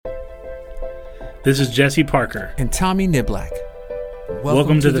This is Jesse Parker. And Tommy Niblack.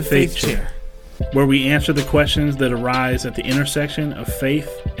 Welcome to the Faith Chair, where we answer the questions that arise at the intersection of faith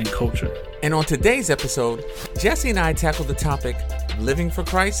and culture. And on today's episode, Jesse and I tackle the topic, living for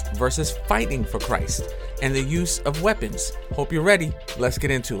Christ versus fighting for Christ, and the use of weapons. Hope you're ready. Let's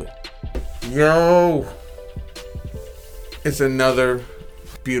get into it. Yo, it's another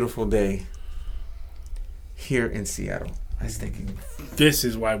beautiful day here in Seattle. I was thinking, this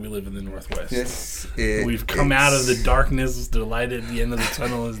is why we live in the Northwest. We've come out of the darkness. The light at the end of the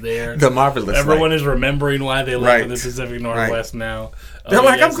tunnel is there. The marvelous Everyone light. is remembering why they live in the Pacific Northwest now. They're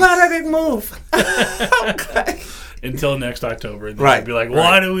like, yes, I'm glad I didn't move. Okay. Until next October. And they'll be like,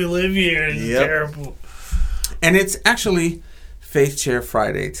 why do we live here? It's terrible. And it's actually Faith Chair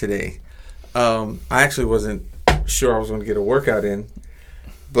Friday today. I actually wasn't sure I was going to get a workout in.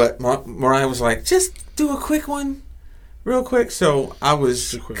 But Mariah was like, just do a quick one. Real quick, so I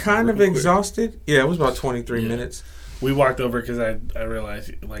was kind of exhausted. Yeah, it was about 23 minutes. We walked over because I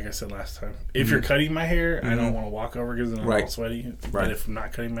realized, like I said last time, if you're cutting my hair, I don't want to walk over because then I'm all sweaty. But if I'm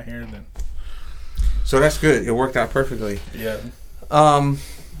not cutting my hair, then... So that's good. It worked out perfectly. Yeah.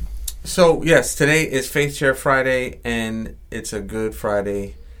 So, yes, today is Faith Chair Friday, and it's a good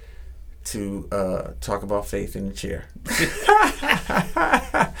Friday to talk about faith in the chair.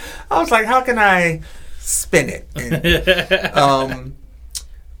 I was like, how can I... spin it. And,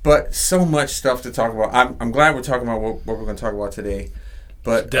 but so much stuff to talk about. I'm glad we're talking about what we're going to talk about today.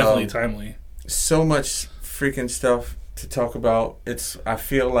 But it's definitely timely. So much freaking stuff to talk about. I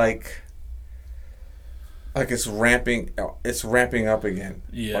feel like it's ramping up again.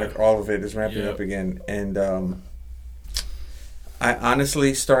 Yeah. Like all of it is ramping up again. And I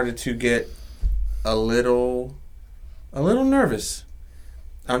honestly started to get a little nervous.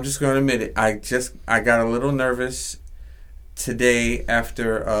 I'm just going to admit it. I got a little nervous today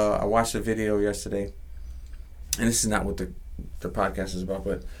after I watched a video yesterday. And this is not what the podcast is about,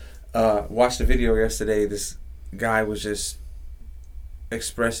 but watched a video yesterday. This guy was just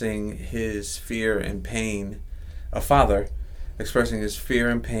expressing his fear and pain. A father expressing his fear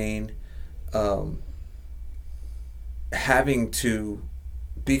and pain, having to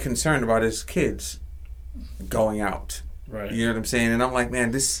be concerned about his kids going out. Right. You know what I'm saying? And I'm like,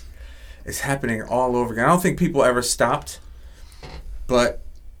 man, this is happening all over again. I don't think people ever stopped, but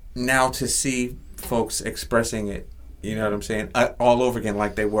now to see folks expressing it, you know what I'm saying, all over again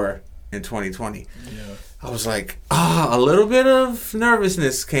like they were in 2020. Yeah. I was like, a little bit of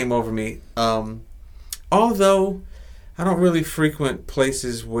nervousness came over me. Although I don't really frequent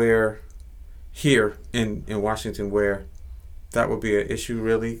places where, here in Washington, where that would be an issue,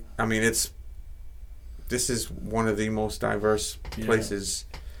 really. I mean, this is one of the most diverse places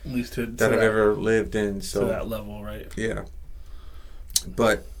at least that I've ever lived in. So to that level, right? Yeah.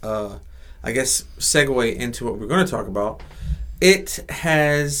 But I guess segue into what we're going to talk about. It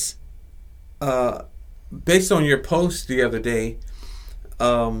has, based on your post the other day,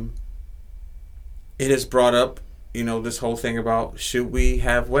 it has brought up, this whole thing about should we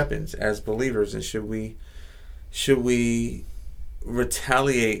have weapons as believers, and should we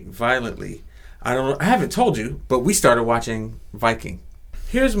retaliate violently? I haven't told you, but we started watching Viking.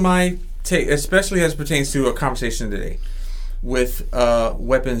 Here's my take, especially as pertains to a conversation today with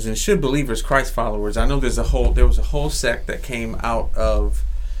weapons and should believers, Christ followers. I know there was a whole sect that came out of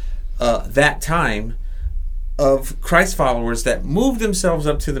that time of Christ followers that moved themselves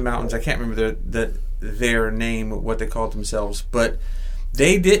up to the mountains. I can't remember their name, what they called themselves, but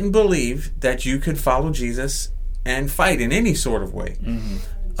they didn't believe that you could follow Jesus and fight in any sort of way.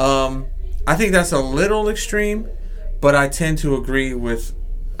 Mm-hmm. I think that's a little extreme, but I tend to agree with...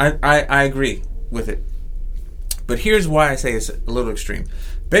 I agree with it. But here's why I say it's a little extreme.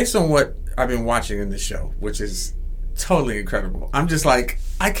 Based on what I've been watching in this show, which is totally incredible, I'm just like,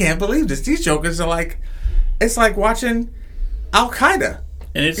 I can't believe this. These jokers are like... It's like watching Al-Qaeda.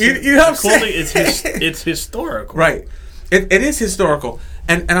 And it's, you know what I'm saying? It's historical. Right. It is historical.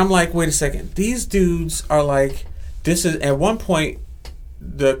 And I'm like, wait a second. These dudes are like... This is... At one point...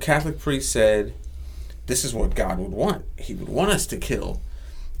 The Catholic priest said, "This is what God would want. He would want us to kill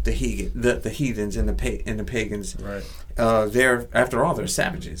the heathens and the pagans. Right? They're, after all, they're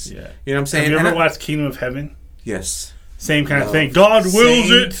savages. Yeah. You know what I'm saying? Have you ever watched Kingdom of Heaven? Yes. Same kind of thing. God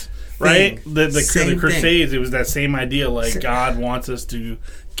wills it, right? The Crusades. It was that same idea. Like God wants us to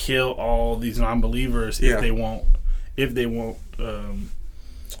kill all these non-believers if they won't.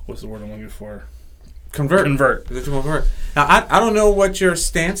 What's the word I'm looking for? Convert. Now, I don't know what your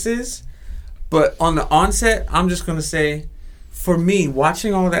stance is, but on the onset, I'm just going to say, for me,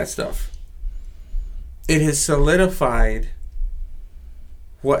 watching all that stuff, it has solidified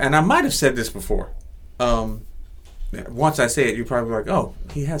and I might have said this before. Once I say it, you're probably like, oh,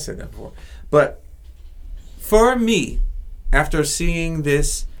 he has said that before. But for me, after seeing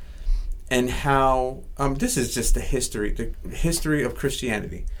this and how this is just the history of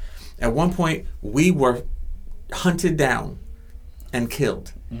Christianity. At one point, we were hunted down and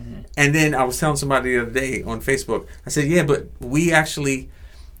killed. Mm-hmm. And then I was telling somebody the other day on Facebook, I said, yeah, but we actually,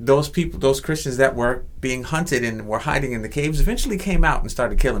 those Christians that were being hunted and were hiding in the caves eventually came out and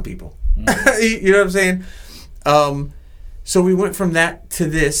started killing people. Mm-hmm. You know what I'm saying? So we went from that to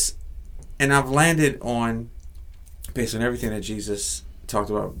this, and I've landed on, based on everything that Jesus talked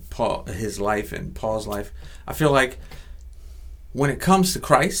about, his life and Paul's life, I feel like when it comes to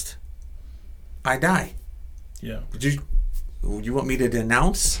Christ, I die. Yeah. You want me to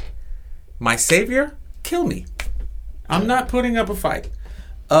denounce my Savior? Kill me. I'm not putting up a fight.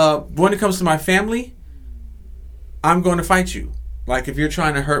 When it comes to my family, I'm going to fight you. Like if you're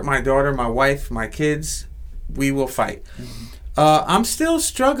trying to hurt my daughter, my wife, my kids, we will fight. Mm-hmm. I'm still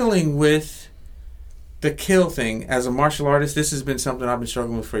struggling with the kill thing. As a martial artist, this has been something I've been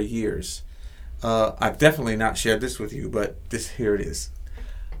struggling with for years. I've definitely not shared this with you, but here it is.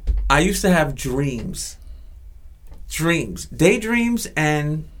 I used to have dreams, daydreams,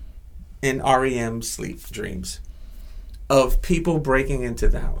 and in REM sleep dreams of people breaking into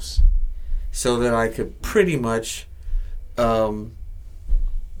the house so that I could pretty much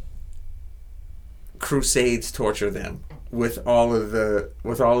crusades torture them with all of the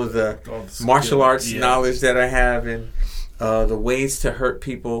martial arts knowledge that I have and the ways to hurt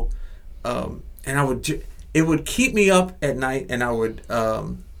people, and it would keep me up at night, and I'd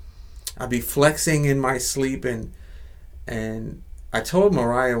be flexing in my sleep, and I told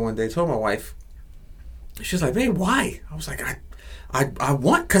Mariah one day, told my wife, she was like, babe, why? I was like, I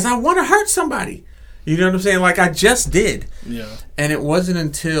want to hurt somebody. You know what I'm saying? Like I just did. Yeah. And it wasn't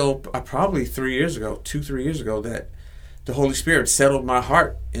until probably 3 years ago, 2-3 years ago, that the Holy Spirit settled my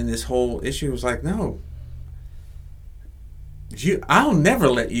heart in this whole issue. It was like, no, I'll never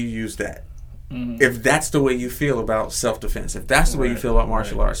let you use that. Mm-hmm. If that's the way you feel about self-defense, if that's the way you feel about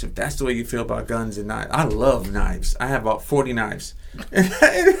martial arts, if that's the way you feel about guns and knives. I love knives. I have about 40 knives in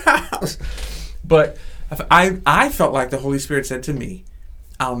the house. But I felt like the Holy Spirit said to me,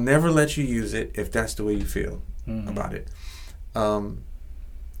 I'll never let you use it if that's the way you feel about it.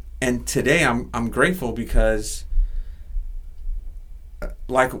 And today I'm grateful because,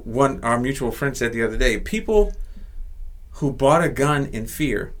 like our mutual friend said the other day, people who bought a gun in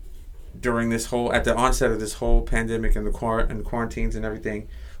fear during at the onset of this whole pandemic and the quarantines and everything,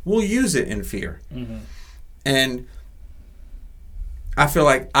 will use it in fear. Mm-hmm. And I feel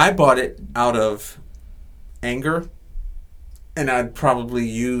like I bought it out of anger, and I'd probably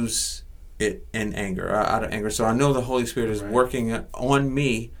use it in anger, out of anger. So I know the Holy Spirit is working on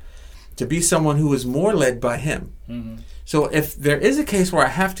me to be someone who is more led by Him. Mm-hmm. So if there is a case where I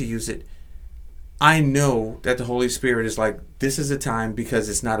have to use it, I know that the Holy Spirit is like, this is a time because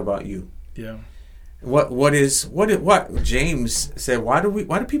it's not about you. Yeah. What James said, why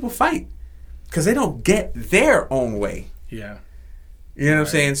do people fight? Because they don't get their own way. Yeah. You know what I'm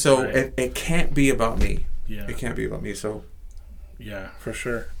saying? So it can't be about me. Yeah. It can't be about me. So yeah, for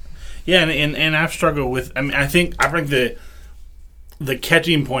sure. Yeah, and I've struggled with, I think the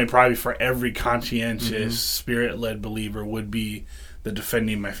catching point probably for every conscientious Spirit-led believer would be the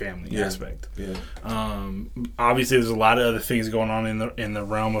defending my family aspect. Yeah. Obviously, there's a lot of other things going on in the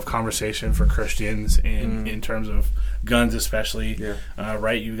realm of conversation for Christians in terms of guns, especially. Yeah.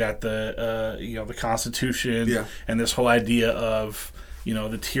 Right. You got the Constitution and this whole idea of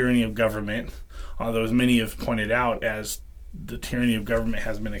the tyranny of government. Although, as many have pointed out, as the tyranny of government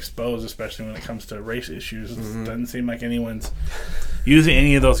has been exposed, especially when it comes to race issues, it doesn't seem like anyone's using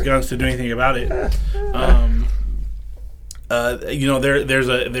any of those guns to do anything about it.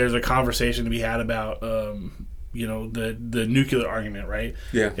 There's a conversation to be had about the nuclear argument, right?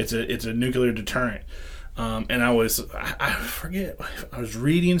 Yeah, it's a nuclear deterrent. And I forget, I was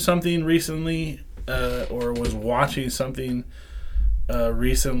reading something recently or was watching something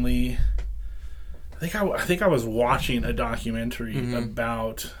recently. I think I was watching a documentary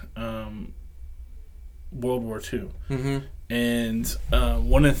about World War II, and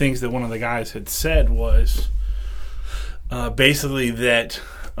one of the things that one of the guys had said was basically that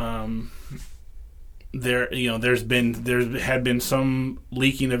there had been some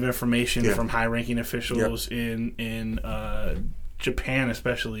leaking of information from high-ranking officials in Japan,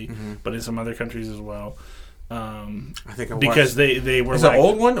 especially, but in some other countries as well. I think because they were is the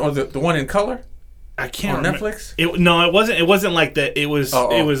old one or the one in color? I can't on remember. Netflix. It wasn't. It wasn't like that. It was.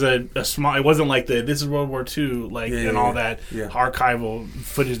 Oh. It was a small. It wasn't like the This is World War II all that Yeah. archival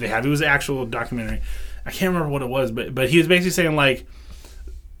footage they have. It was an actual documentary. I can't remember what it was, but he was basically saying like.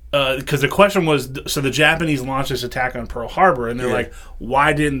 Because the question was, so the Japanese launched this attack on Pearl Harbor, and they're like,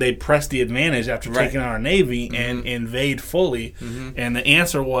 why didn't they press the advantage after taking out our Navy and invade fully? And the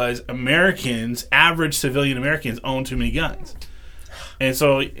answer was, average civilian Americans own too many guns. And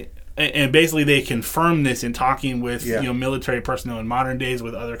so, and basically they confirmed this in talking with military personnel in modern days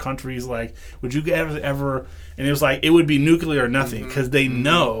with other countries. Like, would you ever? And it was like, it would be nuclear or nothing, because they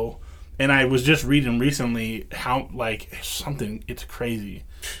know. And I was just reading recently how it's crazy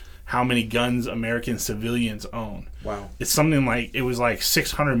how many guns American civilians own. Wow. It's something like, it was like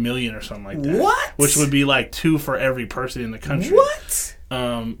 600 million or something like that. What? Which would be like 2 for every person in the country. What?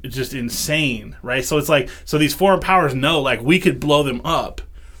 It's just insane, right? So it's like, so these foreign powers know, like, we could blow them up,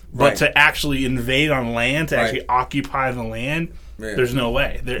 but to actually invade on land, to actually occupy the land, there's no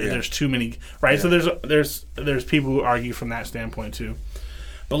way. There's too many, right? So there's people who argue from that standpoint too.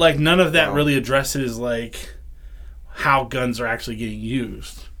 But like, none of that really addresses like how guns are actually getting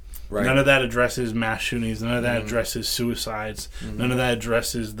used. Right. None of that addresses mass shootings. None of that addresses suicides. None of that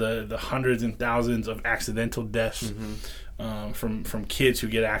addresses the hundreds and thousands of accidental deaths from kids who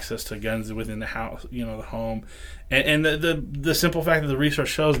get access to guns within the house, the home. And the simple fact that the research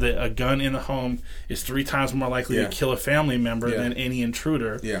shows that a gun in the home is 3 times more likely to kill a family member than any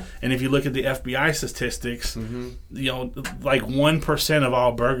intruder. Yeah. And if you look at the FBI statistics, like 1% of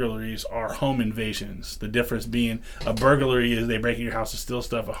all burglaries are home invasions. The difference being, a burglary is they break in your house to steal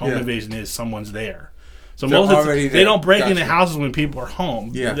stuff. A home invasion is someone's there. So they don't break into houses when people are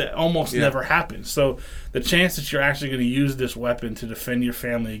home. Yeah. That almost never happens. So the chance that you're actually going to use this weapon to defend your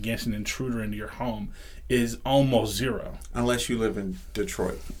family against an intruder into your home is almost zero. Unless you live in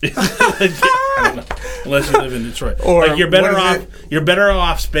Detroit. I don't know. Unless you live in Detroit. Or like, you're better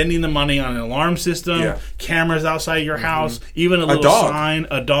off spending the money on an alarm system, cameras outside your house, even a little sign,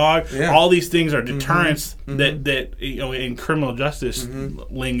 a dog. Yeah. All these things are deterrents that in criminal justice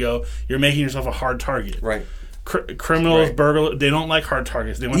lingo, you're making yourself a hard target. Right. Criminals, burglars, they don't like hard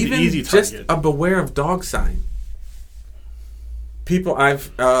targets. They want the easy target. Just a beware of dog sign. People,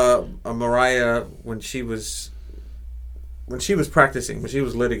 Mariah, when she was practicing, when she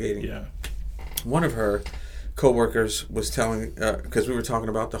was litigating, one of her co-workers was telling, because we were talking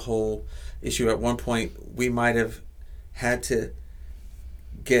about the whole issue at one point, we might have had to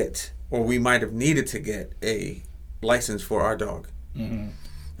get, or we might have needed to get a license for our dog. And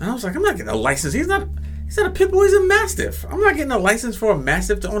I was like, I'm not getting a license. He's not a pit bull, he's a mastiff. I'm not getting a license for a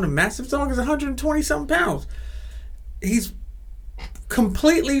mastiff to own a mastiff. Dog is 120 something pounds. He's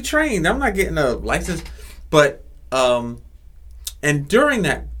completely trained. I'm not getting a license. But and during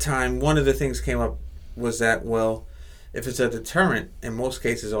that time, one of the things came up was that, well, if it's a deterrent, in most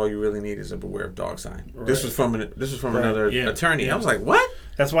cases all you really need is a beware of dog sign. Right. This was from another attorney. I was like, what?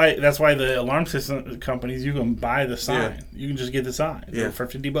 That's why the alarm system companies, you can buy the sign. You can just get the sign. For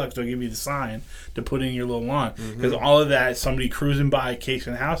 $50 they'll give you the sign to put in your little lawn. Because all of that, somebody cruising by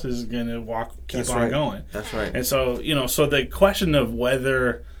casing houses is going to keep on going. That's right. And so, so the question of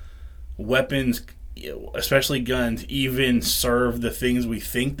whether weapons, especially guns, even serve the things we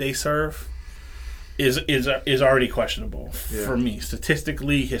think they serve is already questionable for me.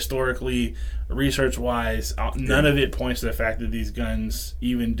 Statistically, historically, research-wise, none of it points to the fact that these guns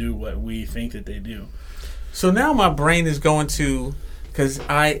even do what we think that they do. So now my brain is going to, because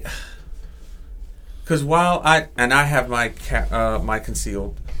while I have my my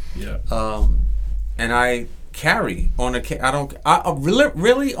concealed, and I carry on I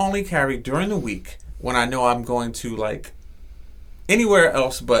really only carry during the week when I know I'm going to like anywhere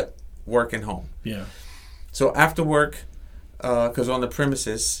else but work and home. Yeah. So after work, because on the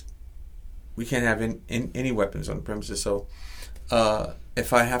premises, we can't have any weapons on the premises. So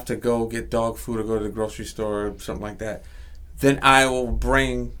if I have to go get dog food or go to the grocery store or something like that, then I will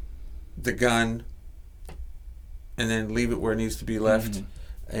bring the gun and then leave it where it needs to be left,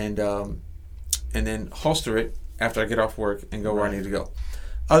 and then holster it after I get off work and go where I need to go.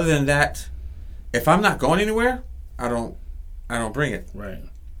 Other than that, if I'm not going anywhere, I don't bring it. Right.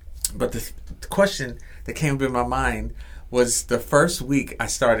 But the question that came up in my mind was the first week I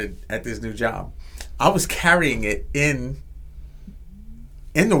started at this new job, I was carrying it in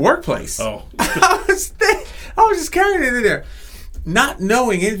the workplace. Oh. I was just carrying it in there, not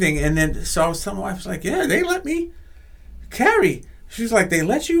knowing anything. And then, so I was telling my wife, I was like, yeah, they let me carry. She's like, they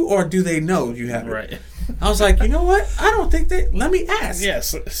let you, or do they know you have it? Right. I was like, you know what? I don't think they, let me ask. Yeah.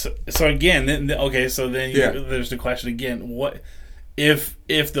 So again, there's the question again. What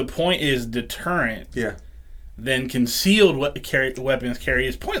if the point is deterrent, Yeah. then concealed weapons carry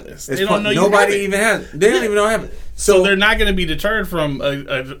is pointless. They don't know nobody you have it. even has it. They don't even know I have it. So they're not going to be deterred from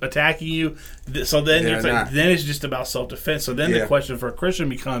attacking you. So then then it's just about self-defense. So then the question for a Christian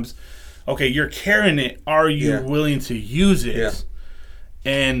becomes, okay, you're carrying it. Are you willing to use it? Yeah.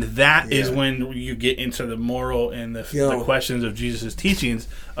 And that is when you get into the moral and the questions of Jesus' teachings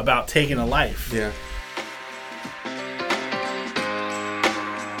about taking a life. Yeah.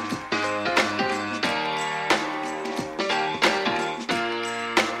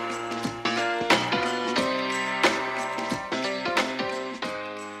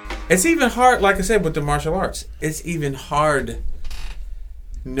 It's even hard, like I said, with the martial arts. It's even hard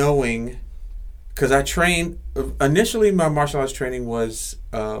knowing, because I trained, initially my martial arts training was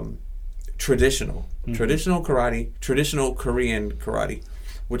traditional karate, traditional Korean karate,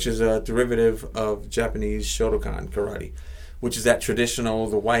 which is a derivative of Japanese Shotokan karate, which is that traditional,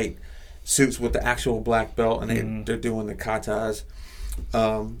 the white suits with the actual black belt, and they're doing the katas.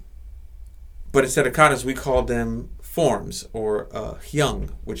 But instead of katas, we call them forms, or hyung,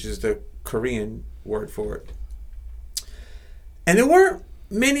 which is the Korean word for it. And there weren't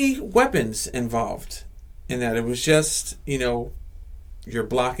many weapons involved in that. It was just, you're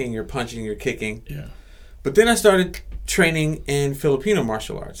blocking, you're punching, you're kicking. Yeah. But then I started training in Filipino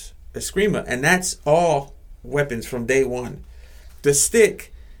martial arts, Eskrima, and that's all weapons from day one. The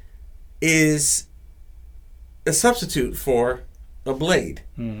stick is a substitute for a blade.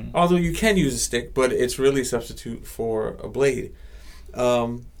 Although you can use a stick, but it's really a substitute for a blade.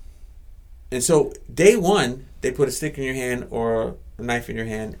 And so day one, they put a stick in your hand or a knife in your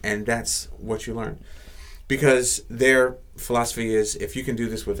hand, and that's what you learn. Because their philosophy is, if you can do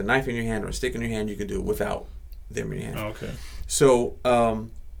this with a knife in your hand or a stick in your hand, you can do it without them in your hand. Okay. So,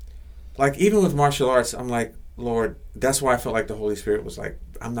 like, even with martial arts, I'm like, Lord, that's why I felt like the Holy Spirit was like,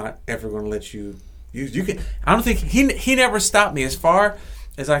 I'm not ever going to let you use. You can. I don't think he never stopped me, as far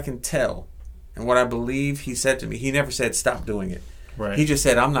as I can tell, and what I believe he said to me. He never said stop doing it. Right. He just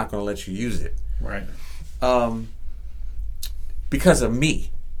said, I'm not going to let you use it. Right. Because of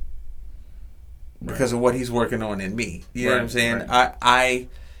me. Because of what he's working on in me. You know what I'm saying? Right. I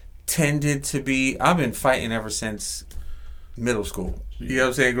tended to be, I've been fighting ever since middle school. You know what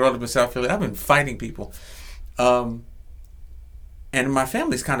I'm saying? Growing up in South Philly, I've been fighting people. And my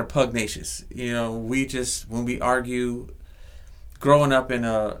family's kind of pugnacious. We just, when we argue, growing up in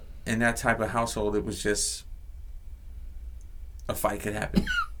that type of household, it was just a fight could happen.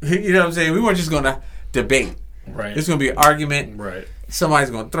 You know what I'm saying? We weren't just going to debate. Right. There's going to be an argument. Right.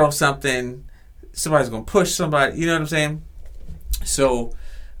 Somebody's going to throw something. Somebody's going to push somebody. You know what I'm saying? So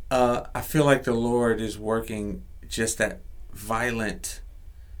I feel like the Lord is working just that violent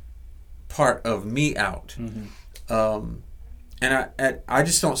part of me out. And I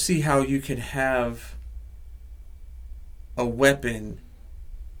just don't see how you can have a weapon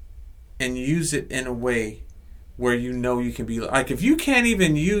and use it in a way where you can be like, if you can't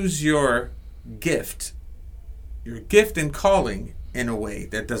even use your gift and calling in a way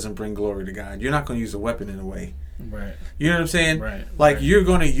that doesn't bring glory to God, you're not going to use a weapon in a way. Right. You know what I'm saying? Right. Like, you're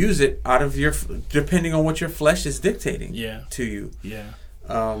going to use it out of depending on what your flesh is dictating to you. Yeah.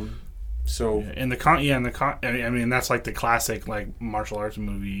 So I mean, that's like the classic like martial arts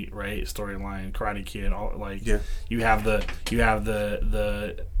movie, right? Storyline, Karate Kid. You have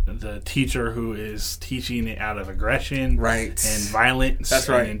the teacher who is teaching it out of aggression, right, and violence. That's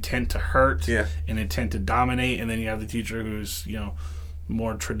right. And intent to hurt, and intent to dominate, and then you have the teacher who's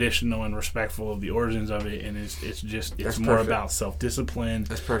more traditional and respectful of the origins of it, and it's more about self-discipline.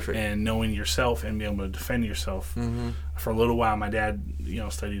 That's perfect. And knowing yourself and being able to defend yourself. For a little while, my dad,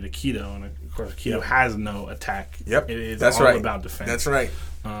 studied Aikido, and of course, Aikido has no attack. Yep, it is that's all right. about defense. That's right.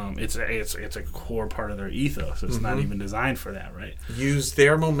 It's a core part of their ethos. It's not even designed for that, right? Use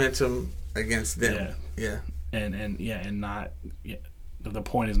their momentum against them. Yeah. And not. Yeah. The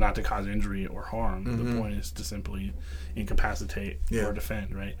point is not to cause injury or harm. The point is to simply incapacitate or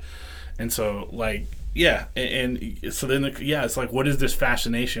defend, right? And so, and so then, it's like, what is this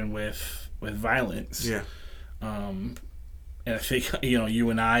fascination with violence? Yeah. And I think, you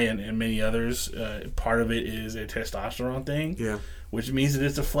and I and many others, part of it is a testosterone thing, which means that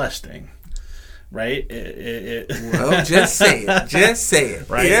it's a flesh thing, right? Well, just say it. Just say it.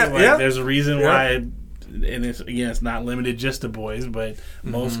 Right? Yeah. There's a reason why. And it's not limited just to boys, but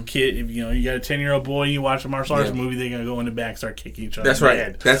most kids, if you got a 10-year-old boy and you watch a martial arts movie, they're gonna go in the back and start kicking each other. That's in right. the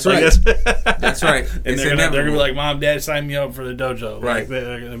head. That's right. That's right. And they're gonna be like, "Mom, Dad, sign me up for the dojo." Right.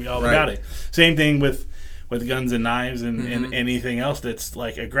 They're gonna be all about it. Same thing with with guns and knives and anything else that's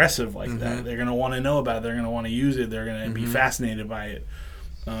like aggressive like that. They're going to want to know about it. They're going to want to use it. They're going to be fascinated by it.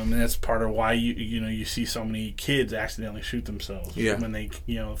 And that's part of why you see so many kids accidentally shoot themselves when they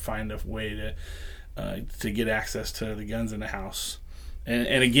find a way to get access to the guns in the house.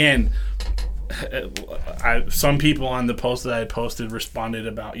 And again, some people on the post that I posted responded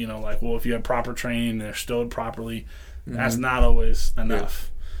about like, well, if you have proper training, they're stowed properly. That's not always enough.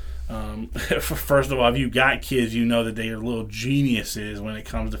 First of all, if you got kids, you know that they are little geniuses when it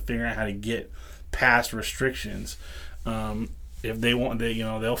comes to figuring out how to get past restrictions. If they want,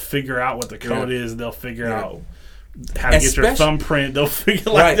 they'll figure out what the code is. They'll figure out how to get your thumbprint. They'll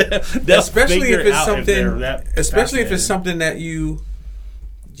figure that. Especially if it's something. Especially if it's something that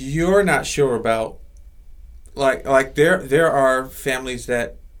you're not sure about. Like there are families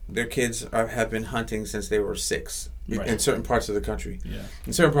that their kids have been hunting since they were 6 in certain parts of the country,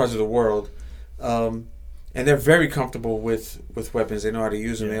 in certain parts of the world, and they're very comfortable with weapons. They know how to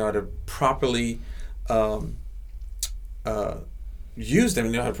use them. They know how to properly use them.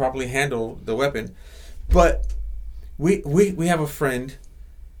 They know how to properly handle the weapon. But we have a friend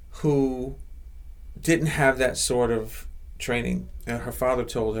who didn't have that sort of training, and her father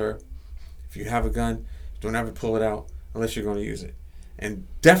told her, if you have a gun, don't ever pull it out unless you're going to use it, and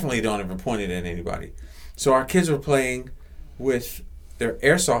definitely don't ever point it at anybody. So our kids were playing with their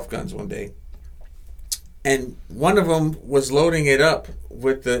airsoft guns one day, and one of them was loading it up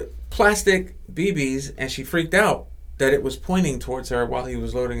with the plastic BBs, and she freaked out that it was pointing towards her while he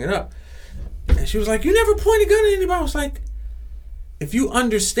was loading it up. And she was like, you never point a gun at anybody. I was like, if you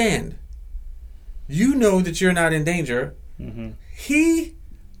understand, you know that you're not in danger. He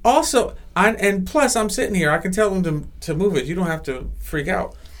also, and plus I'm sitting here, I can tell him to move it. You don't have to freak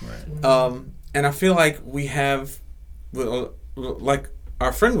out. Right. And I feel like we have, like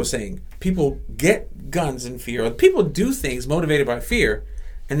our friend was saying, people get guns in fear, or people do things motivated by fear,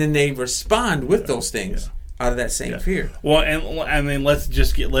 and then they respond with those things out of that same fear. Well, and I mean, let's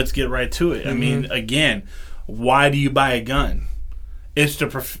get right to it. I mean, again, why do you buy a gun? It's to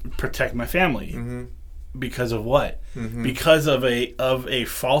protect my family. Because of what? Because of a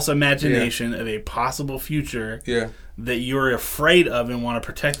false imagination of a possible future that you're afraid of and want to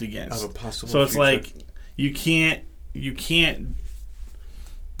protect against. Of a possible so it's future. Like you can't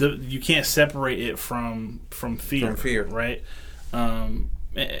separate it from fear. Right?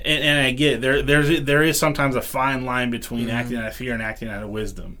 And I get it. There is sometimes a fine line between acting out of fear and acting out of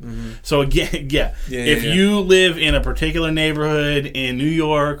wisdom. So again, if you live in a particular neighborhood in New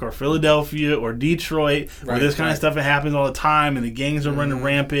York or Philadelphia or Detroit where this kind of stuff happens all the time and the gangs are running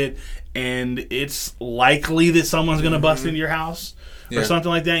rampant and it's likely that someone's going to bust into your house or something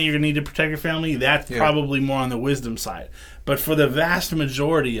like that and you're going to need to protect your family, that's probably more on the wisdom side. But for the vast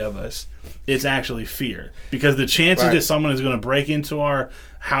majority of us, it's actually fear. Because the chances that someone is going to break into our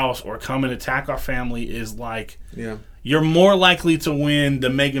house or come and attack our family is like, you're more likely to win the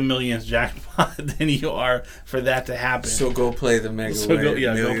Mega Millions jackpot than you are for that to happen. So go play the Mega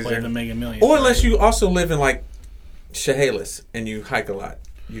Millions. Go play the Mega Millions. Or unless you also live in like Chehalis and you hike a lot,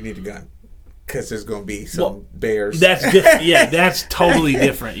 you need a gun. Because there's going to be some bears. That's different. Yeah, that's totally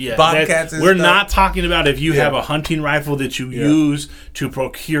different. Yeah, bobcats. We're not talking about if you have a hunting rifle that you use to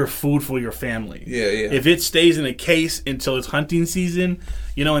procure food for your family. If it stays in a case until it's hunting season,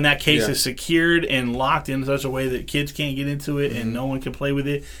 and that case is secured and locked in such a way that kids can't get into it and no one can play with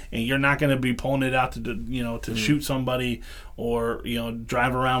it, and you're not going to be pulling it out to shoot somebody or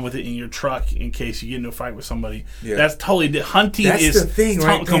drive around with it in your truck in case you get into a fight with somebody. That's totally hunting. That's is the thing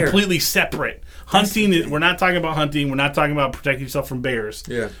completely separate. Hunting, we're not talking about hunting. We're not talking about protecting yourself from bears.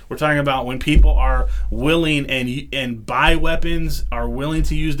 We're talking about when people are willing and buy weapons, are willing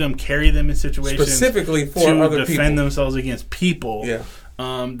to use them, carry them in situations specifically for to other defend people. themselves against people.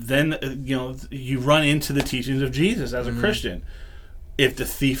 Then you run into the teachings of Jesus as a Christian. If the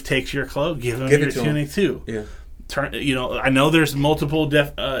thief takes your cloak, give him your tunic too. I know there's multiple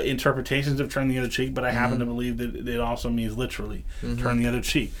interpretations of turn the other cheek, but I happen to believe that it also means literally turn the other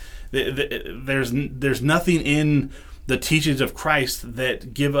cheek. There's nothing in the teachings of Christ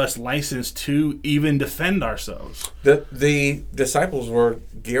that give us license to even defend ourselves. The disciples were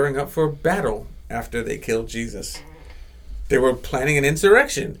gearing up for battle after they killed Jesus. They were planning an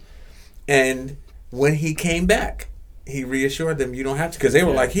insurrection. And when he came back, he reassured them, you don't have to, because they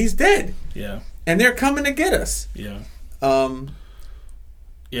were like, he's dead. And they're coming to get us. So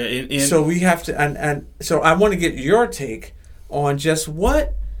we have to, and so I want to get your take on just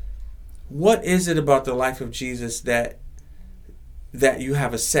what is it about the life of Jesus that you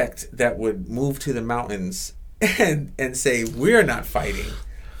have a sect that would move to the mountains and say, we're not fighting.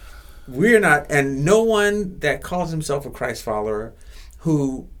 we're not, and no one that calls himself a Christ follower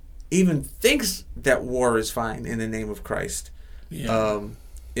who even thinks that war is fine in the name of Christ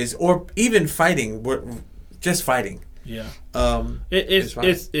is, or even fighting, just fighting. Yeah.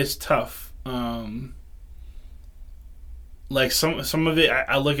 It's tough. Like some of it,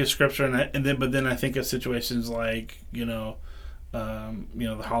 I look at scripture but then I think of situations like the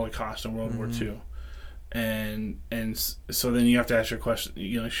Holocaust and World War II, and so then you have to ask your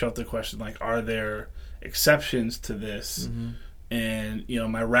question, show up the question like, are there exceptions to this? And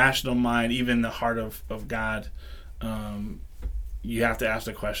my rational mind, even the heart of God, you have to ask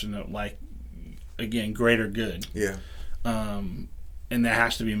the question of, like, again, greater good. Yeah. And that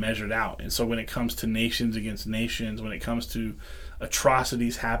has to be measured out. And so when it comes to nations against nations, when it comes to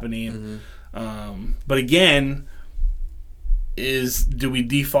atrocities happening, but again, do we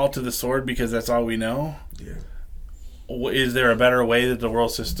default to the sword because that's all we know? Yeah. Is there a better way that the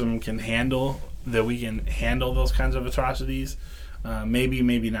world system can handle, that we can handle those kinds of atrocities? Maybe,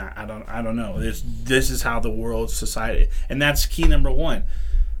 maybe not. I don't know. This is how the world society, and that's key number one.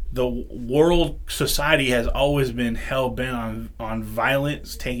 The world society has always been hell-bent on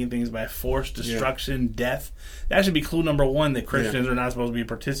violence, taking things by force, destruction, death. That should be clue number one, that Christians are not supposed to be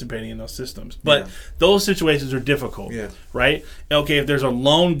participating in those systems. But those situations are difficult, right? Okay, if there's a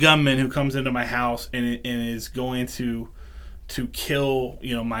lone gunman who comes into my house and is going to kill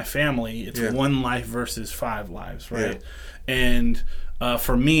my family, it's one life versus 5 lives, right? And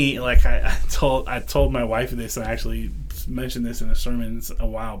for me, like I told my wife this, and I actually mentioned this in a sermon a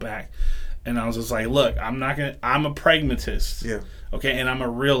while back, and I was just like, look, I'm a pragmatist, okay, and I'm a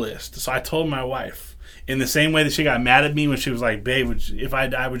realist. So I told my wife, in the same way that she got mad at me when she was like, babe, if I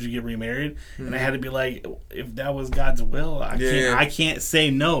die, would you get remarried? And I had to be like, if that was God's will, I can't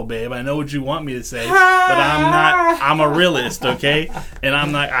say no, babe. I know what you want me to say, but I'm a realist, okay? And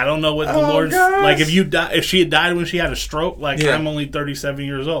I'm like, I don't know what the Lord's like. If she had died when she had a stroke, like, I'm only 37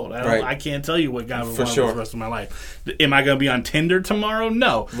 years old. I can't tell you what God would want for the rest of my life. Am I going to be on Tinder tomorrow?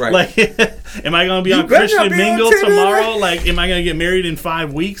 No. Right. Like, am I going to be on Christian Mingle tomorrow? Like, am I going to get married in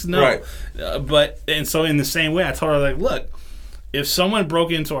 5 weeks? No. Right. And so in the same way, I told her, like, look, if someone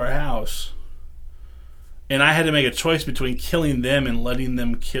broke into our house and I had to make a choice between killing them and letting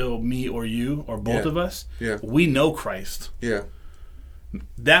them kill me or you or both of us, we know Christ. Yeah.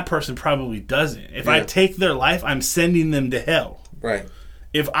 That person probably doesn't. If I take their life, I'm sending them to hell. Right.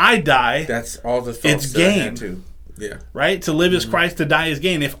 If I die, that's all the thoughts it's gain. Too. Yeah. Right? To live is Christ, to die is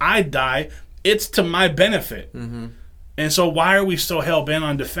gain. If I die, it's to my benefit. And so why are we so hell-bent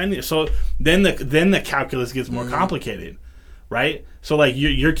on defending it? So then the calculus gets more complicated, right? So, like,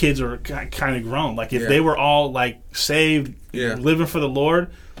 your kids are kind of grown. Like, if they were all, like, saved, living for the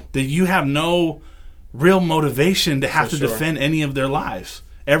Lord, then you have no real motivation to have to defend any of their lives.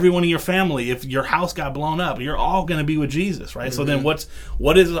 Everyone in your family, if your house got blown up, you're all going to be with Jesus, right? So then what's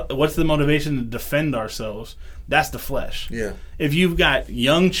the motivation to defend ourselves? That's the flesh. Yeah. If you've got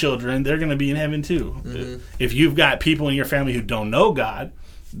young children, they're going to be in heaven too. If you've got people in your family who don't know God,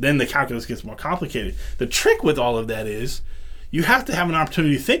 then the calculus gets more complicated. The trick with all of that is you have to have an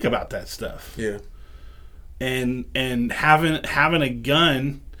opportunity to think about that stuff. Yeah. And having a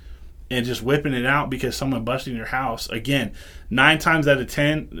gun and just whipping it out because someone busted in your house, again, 9 times out of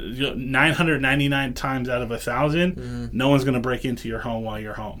 10, 999 times out of 1,000, no one's going to break into your home while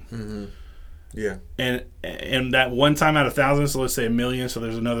you're home. Yeah. And that 1 time out of 1,000, so let's say 1 million, so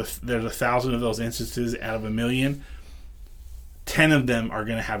there's 1,000 of those instances out of 1 million, 10 of them are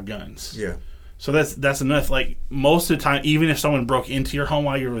going to have guns. Yeah. So that's enough. Like, most of the time, even if someone broke into your home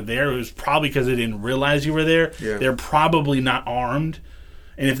while you were there, it was probably because they didn't realize you were there. Yeah. They're probably not armed.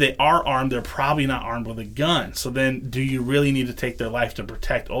 And if they are armed, they're probably not armed with a gun. So then, do you really need to take their life to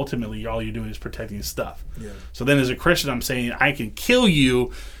protect? Ultimately, all you're doing is protecting stuff. Yeah. So then, as a Christian, I'm saying I can kill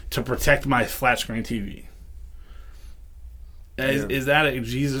you to protect my flat screen TV. Is that a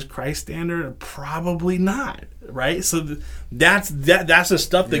Jesus Christ standard? Probably not, right? So that's the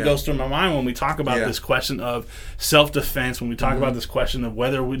stuff that goes through my mind when we talk about this question of self-defense, when we talk about this question of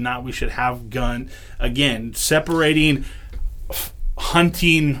whether or not we should have gun. Again, separating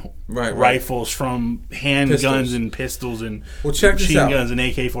hunting rifles from handguns and pistols and machine guns and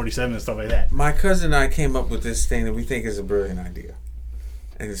AK-47 and stuff like that. My cousin and I came up with this thing that we think is a brilliant idea.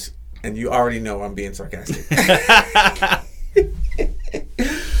 And you already know I'm being sarcastic.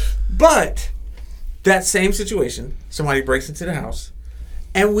 But that same situation, somebody breaks into the house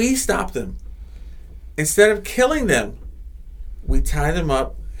and we stop them. Instead of killing them, we tie them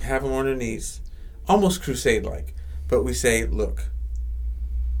up, have them on their knees, almost crusade-like. But we say, look,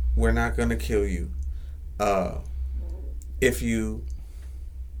 we're not going to kill you. If you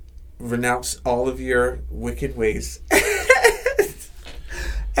renounce all of your wicked ways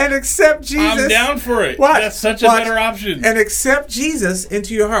and accept Jesus. I'm down for it. Watch, That's such a better option. And accept Jesus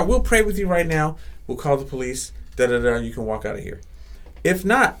into your heart. We'll pray with you right now. We'll call the police. You can walk out of here. If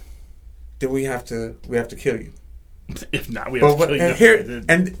not, then we have to kill you. If not, we have to kill you.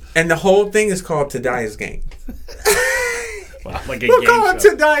 And the whole thing is called To Die Is Gain. Wow, like a we'll game call it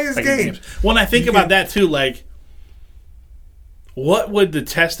show. To Die Is Like Gain. When I think about that too, like, what would the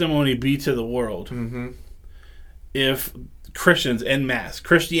testimony be to the world if Christians en masse,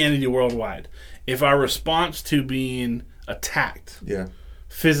 Christianity worldwide, if our response to being attacked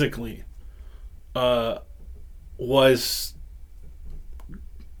physically was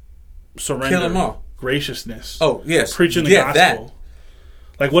surrender, kill them all, graciousness, preaching the gospel. That.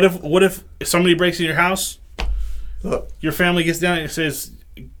 Like, what if somebody breaks in your house, look, your family gets down and says,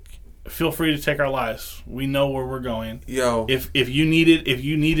 feel free to take our lives. We know where we're going. Yo, if you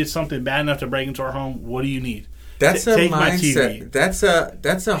needed something bad enough to break into our home, what do you need? That's a take mindset. My TV. That's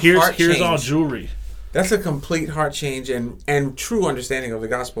a heart change. Here's all jewelry. That's a complete heart change and true understanding of the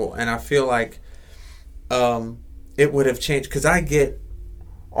gospel. And I feel like it would have changed because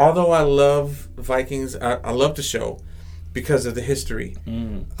although I love Vikings, I love the show because of the history.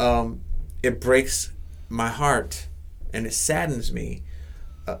 It breaks my heart and it saddens me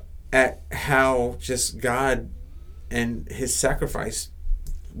at how just God and His sacrifice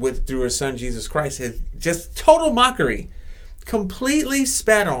through His Son Jesus Christ has just total mockery, completely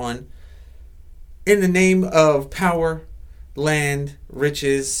spat on in the name of power, land,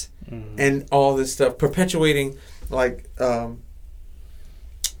 riches, and all this stuff, perpetuating, like Simon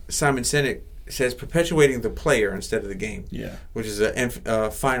Sinek says, perpetuating the player instead of the game. Yeah, which is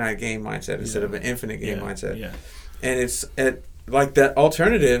a finite game mindset instead of an infinite game mindset. Yeah, and it's like that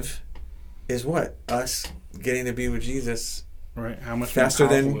alternative is what us getting to be with Jesus. Right, how much faster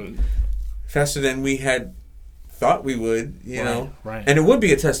than we had thought we would, you know. Right. And it would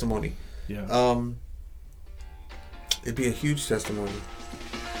be a testimony. Yeah. It'd be a huge testimony.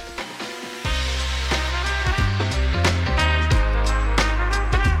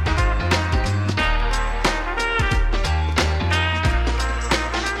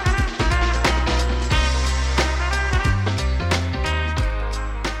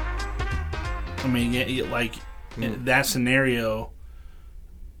 I mean, that scenario,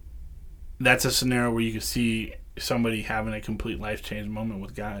 that's a scenario where you could see somebody having a complete life change moment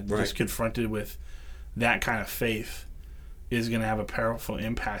with God. Right. Just confronted with that kind of faith is going to have a powerful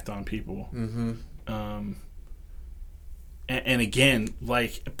impact on people. Mm-hmm. And again,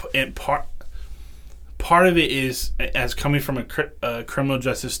 like, part of it is as coming from a criminal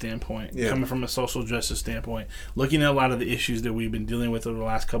justice standpoint, coming from a social justice standpoint, looking at a lot of the issues that we've been dealing with over the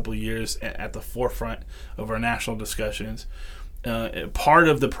last couple of years at the forefront of our national discussions. Part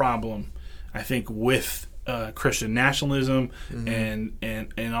of the problem, I think, with Christian nationalism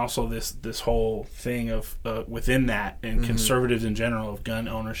and also this whole thing of within that and conservatives in general of gun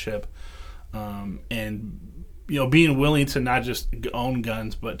ownership and being willing to not just own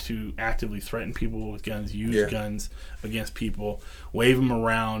guns but to actively threaten people with guns, use guns against people, wave them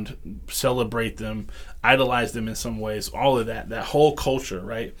around, celebrate them, idolize them in some ways. All of that whole culture,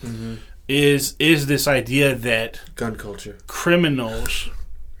 right, is this idea that gun culture, criminals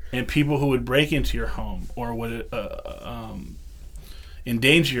and people who would break into your home or would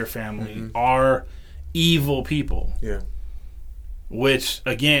endanger your family are evil people. Yeah. Which,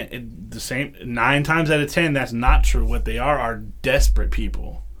 again, the same 9 times out of 10, that's not true. What they are desperate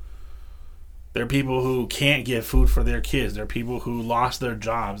people. They're people who can't get food for their kids. They're people who lost their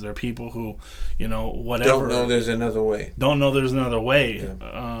jobs. They're people who, whatever. Don't know there's another way.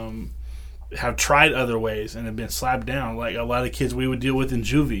 Yeah. Have tried other ways and have been slapped down. Like a lot of kids we would deal with in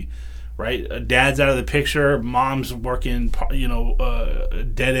juvie, right? Dad's out of the picture. Mom's working,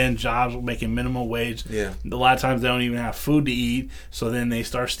 dead-end jobs, making minimum wage. Yeah. A lot of times they don't even have food to eat, so then they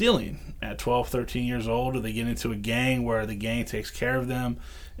start stealing at 12, 13 years old, or they get into a gang where the gang takes care of them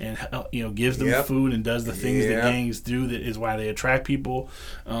and gives them food and does the things that gangs do. That is why they attract people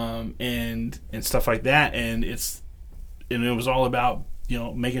and stuff like that. And it was all about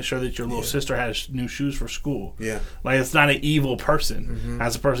making sure that your little sister has new shoes for school. Yeah. Like, it's not an evil person.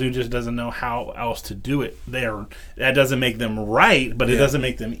 As a person who just doesn't know how else to do it. That doesn't make them right, but it doesn't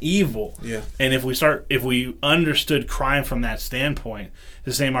make them evil. Yeah. And if we understood crime from that standpoint,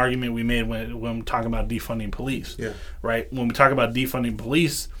 the same argument we made when we talk about defunding police. Yeah. Right? When we talk about defunding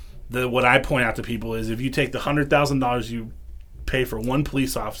police, what I point out to people is if you take the $100,000 you pay for one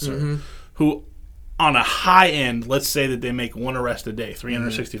police officer who on a high end, let's say that they make one arrest a day,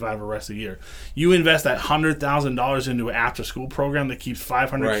 365 arrests a year. You invest that $100,000 into an after-school program that keeps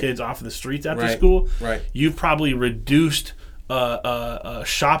 500 kids off of the streets after school. Right. You've probably reduced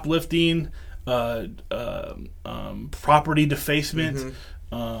shoplifting, property defacement,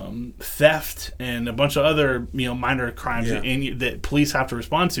 theft, and a bunch of other minor crimes that police have to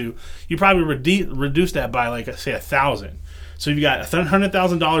respond to. You probably reduce that by like say 1,000. So you've got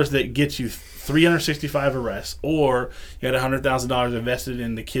 $100,000 that gets you 365 arrests, or you had $100,000 invested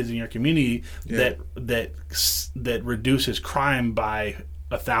in the kids in your community that reduces crime by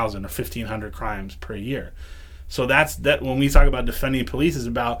 1,000 or 1,500 crimes per year. So that's when we talk about defending police, is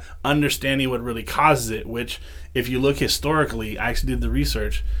about understanding what really causes it, which if you look historically, I actually did the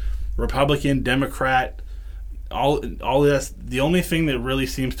research, Republican, Democrat, all of this, the only thing that really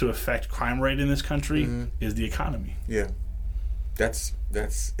seems to affect crime rate in this country is the economy. Yeah. That's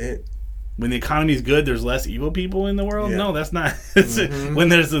it. When the economy is good, there's less evil people in the world? Yeah. No, that's not. When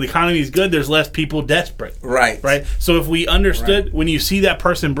the economy is good, there's less people desperate. Right. Right? So if we understood, when you see that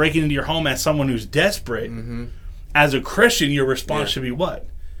person breaking into your home as someone who's desperate, as a Christian, your response should be what?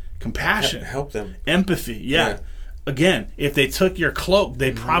 Compassion. Help them. Empathy. Yeah. Again, if they took your cloak,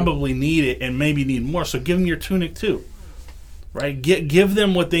 they probably need it and maybe need more. So give them your tunic too. Right? Give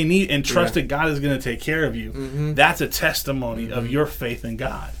them what they need and trust that God is going to take care of you. That's a testimony of your faith in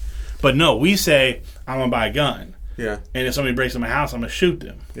God. But no, we say, I'm going to buy a gun. Yeah. And if somebody breaks in my house, I'm going to shoot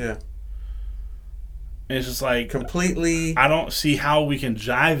them. Yeah. And it's just like... completely... I don't see how we can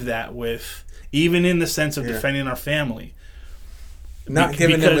jive that with... even in the sense of defending our family. Not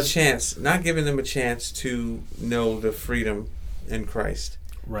giving them a chance. Not giving them a chance to know the freedom in Christ.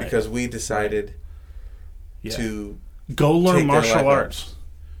 Right. Because we decided to... go learn martial arts.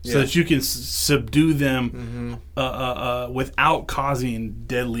 So that you can subdue them without causing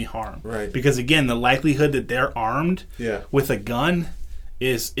deadly harm. Right. Because again, the likelihood that they're armed with a gun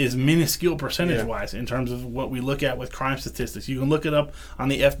is minuscule percentage-wise in terms of what we look at with crime statistics. You can look it up on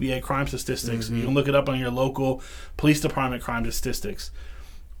the FBA crime statistics. You can look it up on your local police department crime statistics.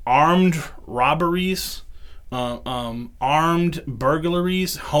 Armed robberies, armed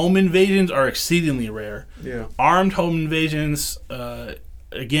burglaries, home invasions are exceedingly rare. Yeah. Armed home invasions...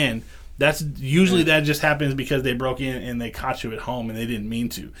 again, that's usually that just happens because they broke in and they caught you at home and they didn't mean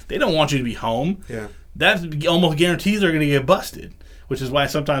to. They don't want you to be home. Yeah. That almost guarantees they're going to get busted, which is why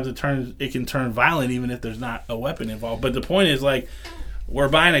sometimes it can turn violent even if there's not a weapon involved. But the point is, like, we're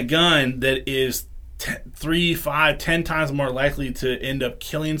buying a gun that is 3, 5, 10 times more likely to end up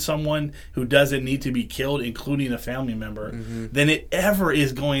killing someone who doesn't need to be killed, including a family member, than it ever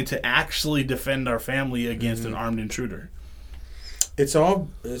is going to actually defend our family against an armed intruder. It's all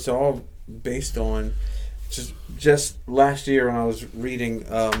based on just last year when I was reading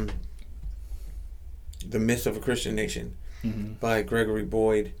The Myth of a Christian Nation by Gregory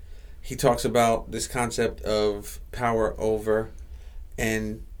Boyd. He talks about this concept of power over,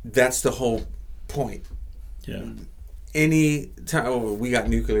 and that's the whole point. Yeah. Any time we got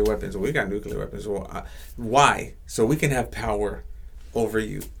nuclear weapons, well, why? So we can have power over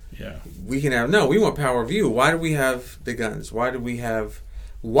you. Yeah. We can have we want power of you. Why do we have the guns? Why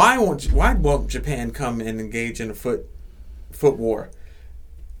won't Japan come and engage in a foot war?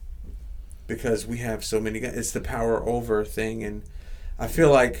 Because we have so many guns. It's the power over thing, and I feel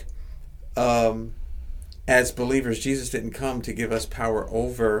like as believers, Jesus didn't come to give us power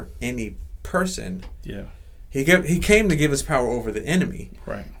over any person. Yeah. He came to give us power over the enemy,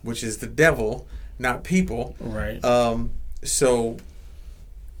 right? Which is the devil, not people, right? So.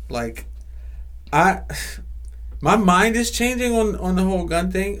 Like, my mind is changing on the whole gun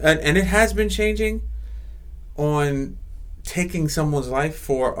thing, and it has been changing on taking someone's life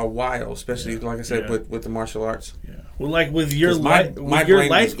for a while, especially like I said with the martial arts. Yeah. Well, like with your life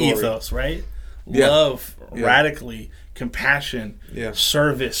ethos, right? Love, radically, compassion,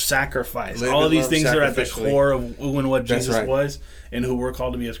 service, sacrifice. All of these things are at the core of who and what Jesus was and who we're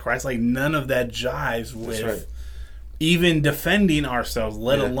called to be as Christ. Like, none of that jives with even defending ourselves,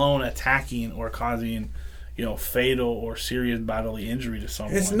 let alone attacking or causing, fatal or serious bodily injury to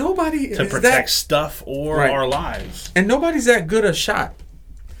someone. It's nobody to protect stuff or our lives. And nobody's that good a shot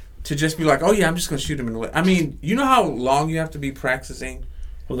to just be like, oh yeah, I'm just going to shoot him in the leg. I mean, you know how long you have to be practicing?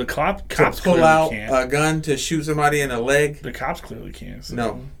 Well, the cops to pull out a gun to shoot somebody in the leg. The cops clearly can't. So.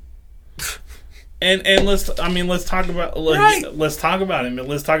 No. And let's talk about let's talk about it.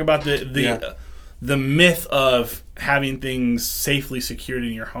 Let's talk about the myth of having things safely secured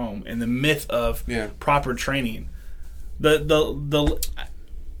in your home and the myth of proper training.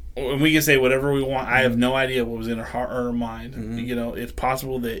 And we can say whatever we want. I have no idea what was in her heart or her mind. Mm-hmm. You know, it's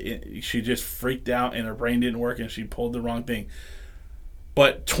possible that she just freaked out and her brain didn't work and she pulled the wrong thing.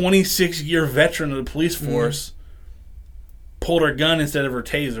 But 26-year veteran of the police force pulled her gun instead of her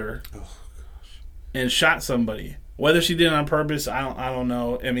taser and shot somebody. Whether she did it on purpose, I don't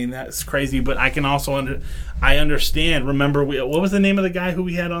know. I mean, that's crazy. But I can also I understand. Remember, what was the name of the guy who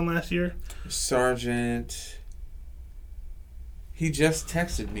we had on last year? Sergeant. He just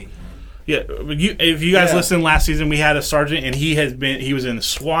texted me. Yeah, if you guys listened last season, we had a sergeant, and he was in the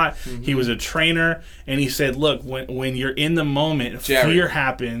SWAT. Mm-hmm. He was a trainer, and he said, "Look, when you're in the moment, fear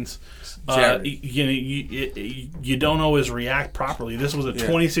happens. You don't always react properly." This was a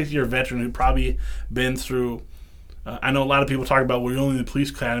 26-year veteran who probably been through. I know a lot of people talk about we're only in the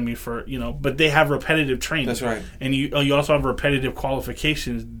police academy for but they have repetitive training. That's right. And you also have repetitive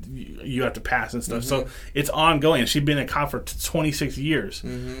qualifications you have to pass and stuff. Mm-hmm. So it's ongoing. She's been a cop for 26 years.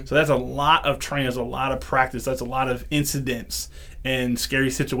 Mm-hmm. So that's a lot of training. That's a lot of practice. That's a lot of incidents and scary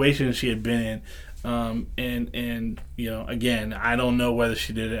situations she had been in. And again, I don't know whether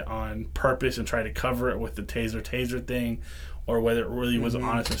she did it on purpose and tried to cover it with the taser thing, or whether it really was an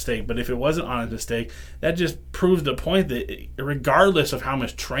honest mistake. But if it was an honest mistake, that just proves the point that regardless of how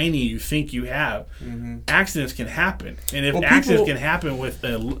much training you think you have, accidents can happen. And if accidents can happen with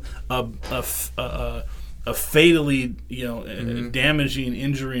a fatally damaging,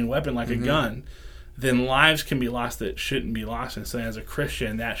 injuring weapon like a gun, then lives can be lost that shouldn't be lost. And so as a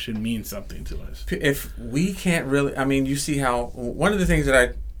Christian, that should mean something to us. If we can't really, you see how one of the things that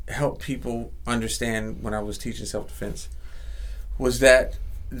I help people understand when I was teaching self-defense was that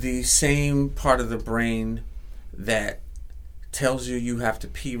the same part of the brain that tells you have to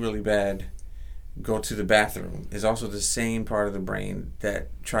pee really bad, go to the bathroom, is also the same part of the brain that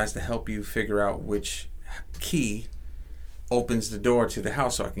tries to help you figure out which key opens the door to the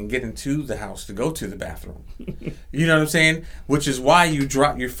house so I can get into the house to go to the bathroom. You know what I'm saying? Which is why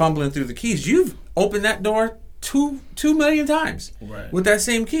you're fumbling through the keys. You've opened that door 2 million times with that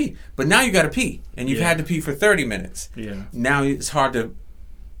same key, but now you got to pee, and you've had to pee for 30 minutes. Yeah. Now it's hard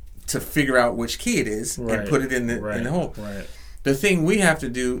to figure out which key it is and put it in the hole. Right. The thing we have to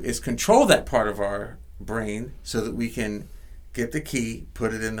do is control that part of our brain so that we can get the key,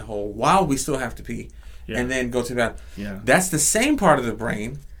 put it in the hole while we still have to pee, and then go to the bathroom. Yeah. That's the same part of the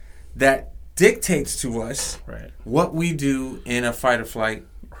brain that dictates to us what we do in a fight or flight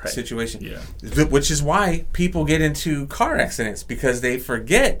situation. Yeah. Which is why people get into car accidents, because they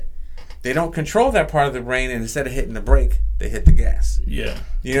forget. They don't control that part of the brain, and instead of hitting the brake, they hit the gas. Yeah.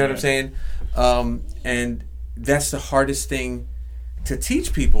 You know what I'm saying? And that's the hardest thing to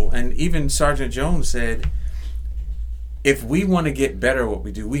teach people. And even Sergeant Jones said, if we want to get better at what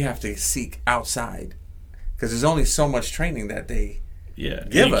we do, we have to seek outside, because there's only so much training that they give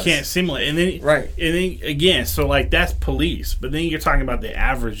us. You can't simulate. And then, and then again, so like that's police, but then you're talking about the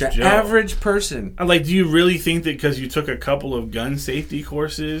average Joe. The average person. Like, do you really think that because you took a couple of gun safety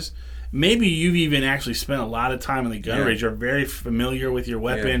courses, maybe you've even actually spent a lot of time in the gun range. You're very familiar with your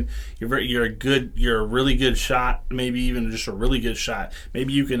weapon. Yeah. You're a really good shot. Maybe even just a really good shot.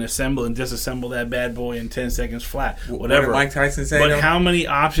 Maybe you can assemble and disassemble that bad boy in 10 seconds flat. Whatever. What did Mike Tyson say? But how many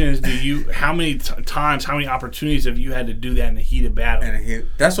options do you? How many times? How many opportunities have you had to do that in the heat of battle?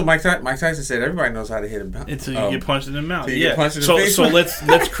 That's what Mike Tyson said. Everybody knows how to hit a mouth until you get punched in the mouth. So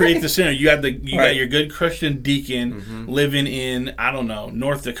let's create the scenario. You got your good Christian deacon living in, I don't know,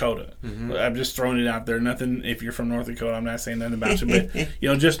 North Dakota. I'm just throwing it out there. Nothing. If you're from North Dakota, I'm not saying nothing about you,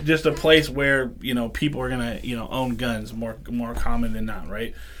 but just a place where people are gonna own guns more common than not,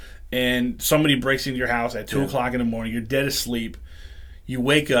 right? And somebody breaks into your house at 2 o'clock in the morning. You're dead asleep. You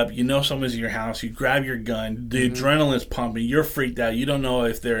wake up, someone's in your house, you grab your gun, the adrenaline's pumping, you're freaked out. You don't know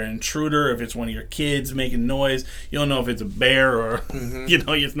if they're an intruder, if it's one of your kids making noise. You don't know if it's a bear or,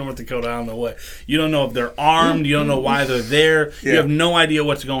 it's North Dakota, I don't know what. You don't know if they're armed. You don't know why they're there. Yeah. You have no idea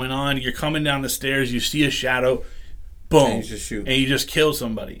what's going on. You're coming down the stairs, you see a shadow, boom, and you just shoot. And you just kill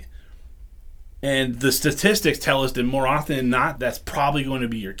somebody. And the statistics tell us that more often than not, that's probably going to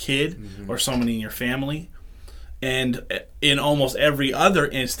be your kid or someone in your family. And in almost every other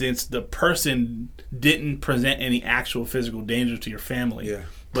instance, the person didn't present any actual physical danger to your family,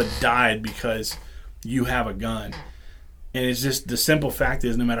 but died because you have a gun. And it's just, the simple fact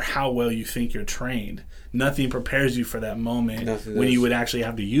is, no matter how well you think you're trained, nothing prepares you for that moment when you would actually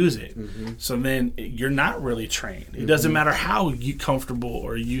have to use it. So then you're not really trained. It doesn't matter how comfortable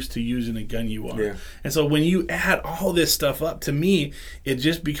or used to using a gun you are. And so when you add all this stuff up, to me, it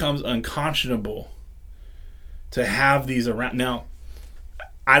just becomes unconscionable to have these around. Now,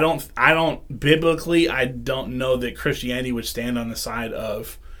 biblically, I don't know that Christianity would stand on the side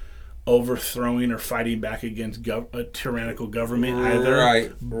of overthrowing or fighting back against a tyrannical government either.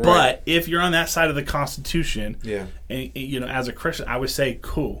 Right. But if you're on that side of the Constitution, yeah, and as a Christian, I would say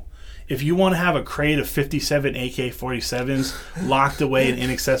cool. If you want to have a crate of 57 AK-47s locked away and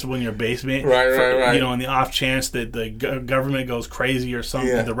inaccessible in your basement, right. In the off chance that the government goes crazy or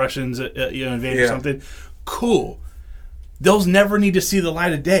something, the Russians invade or something, cool. Those never need to see the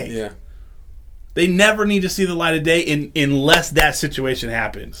light of day. Yeah. They never need to see the light of day unless that situation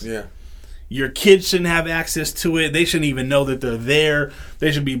happens. Yeah. Your kids shouldn't have access to it. They shouldn't even know that they're there.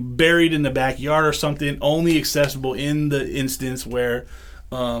 They should be buried in the backyard or something, only accessible in the instance where,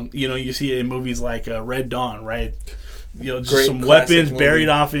 you see it in movies like Red Dawn, right? Just Great some weapons movie. buried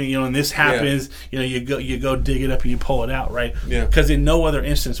off, and this happens. Yeah. You go dig it up and you pull it out, right? Yeah. Because in no other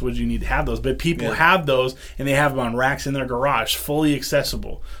instance would you need to have those, but people have those, and they have them on racks in their garage, fully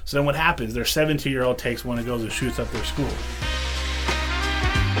accessible. So then what happens? Their 17-year-old takes one and goes and shoots up their school.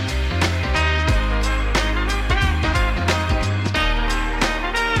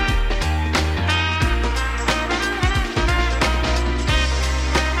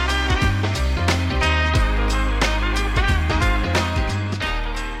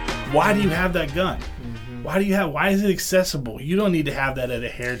 Why do you have that gun? Mm-hmm. Why is it accessible? You don't need to have that at a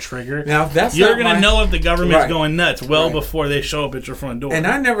hair trigger. Now, you're going to know if the government's going nuts before they show up at your front door. And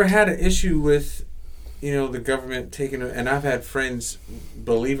I never had an issue with, the government taking and I've had friends,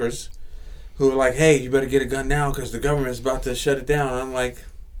 believers, who are like, hey, you better get a gun now because the government's about to shut it down. And I'm like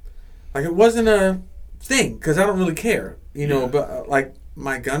it wasn't a thing because I don't really care, but like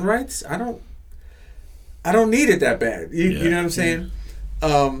my gun rights, I don't need it that bad. You know what I'm saying?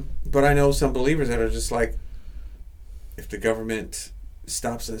 But I know some believers that are just like, if the government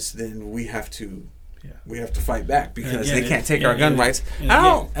stops us, then we have to fight back because they can't take our gun rights.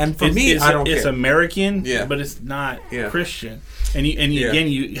 And for me, I don't care. It's American, but it's not Christian. And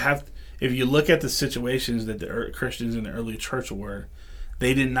you have, if you look at the situations that the Christians in the early church were,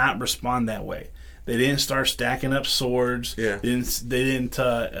 they did not respond that way. They didn't start stacking up swords. Yeah. They didn't.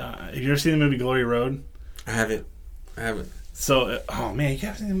 Have you ever seen the movie Glory Road? I haven't. So, you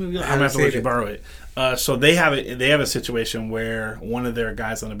haven't seen the movie? I'm gonna have to let you borrow it. So they have a situation where one of their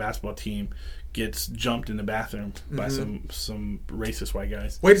guys on the basketball team gets jumped in the bathroom by some racist white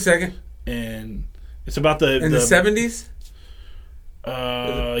guys. Wait a second. And it's about the 70s.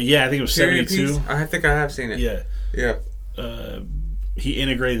 I think it was 72. I think I have seen it. Yeah. He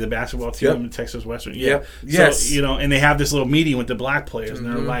integrated the basketball team in Texas Western. Yeah. Yep. Yes. So, and they have this little meeting with the black players, and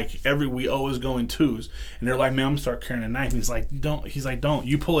they're like, we always go in twos. And they're like, man, I'm going to start carrying a knife. And he's like, don't.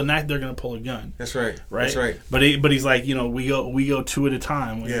 You pull a knife, they're going to pull a gun. That's right. Right? That's right. But he's like, we go two at a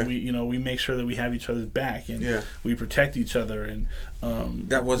time. We make sure that we have each other's back, and we protect each other. And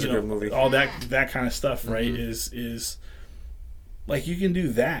that was a good movie. All that kind of stuff, right, is like, you can do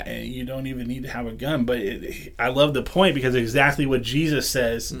that, and you don't even need to have a gun. But I love the point because exactly what Jesus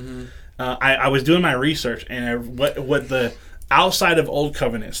says. Mm-hmm. I was doing my research, and what the outside of Old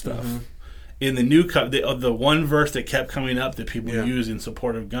Covenant stuff in the New Covenant, the one verse that kept coming up that people use in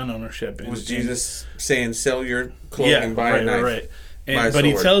support of gun ownership was Jesus saying, "Sell your clothing and buy a knife." Right. But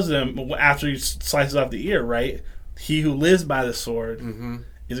he tells them after he slices off the ear, right? He who lives by the sword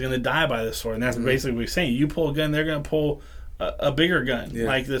is going to die by the sword, and that's basically what he's saying. You pull a gun, they're going to pull a bigger gun.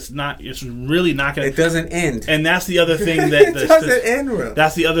 Like it's really not going to. It doesn't end. And that's the other thing that it doesn't end well.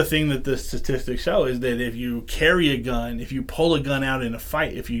 That's the other thing that the statistics show is that if you carry a gun, if you pull a gun out in a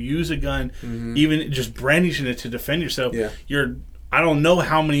fight, if you use a gun, even just brandishing it to defend yourself, you're I don't know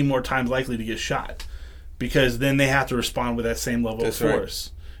how many more times likely to get shot because then they have to respond with that same level of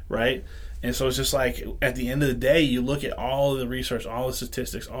force, right? And so it's just like at the end of the day, you look at all of the research, all the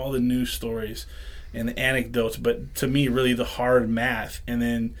statistics, all the news stories, and the anecdotes, but to me, really the hard math. And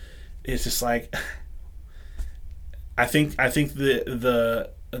then it's just like, I think the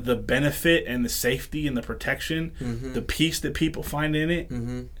benefit and the safety and the protection, the peace that people find in it,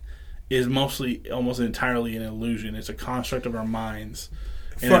 is mostly almost entirely an illusion. It's a construct of our minds.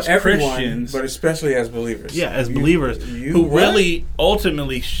 And for as everyone, Christians, but especially as believers. Yeah, as believers who really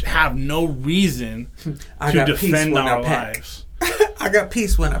ultimately have no reason to defend our lives. I got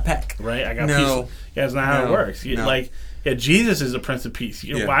peace when I pack. Right? I got peace. Yeah, that's not how it works. Jesus is the Prince of Peace.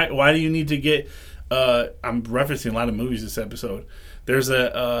 Why do you need to get... I'm referencing a lot of movies this episode. There's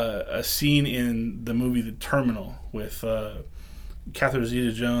a scene in the movie The Terminal with Catherine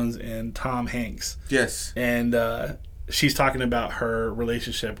Zeta-Jones and Tom Hanks. Yes. And she's talking about her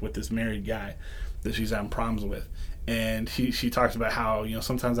relationship with this married guy that she's on proms with. And she talks about how,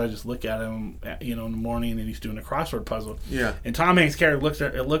 sometimes I just look at him, in the morning and he's doing a crossword puzzle. Yeah. And Tom Hanks' character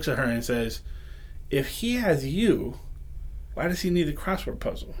looks at her and says, if he has you, Why does he need the crossword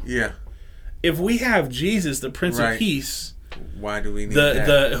puzzle? Yeah. If we have Jesus, the Prince of Peace, why do we need that?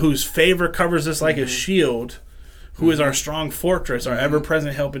 The whose favor covers us like a shield, who is our strong fortress, our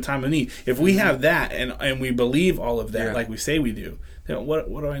ever-present help in time of need. If we have that and we believe all of that like we say we do, then what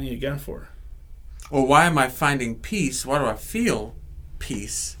do I need a gun for? Or why am I finding peace? Why do I feel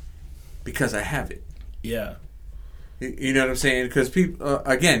peace? Because I have it. Yeah. You know what I'm saying? Because people,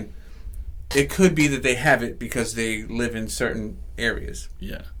 again, it could be that they have it because they live in certain areas.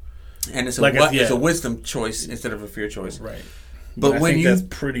 Yeah. And it's a wisdom choice instead of a fear choice. Right. But I think that's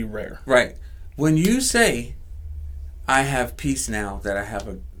pretty rare. Right. When you say, I have peace now that I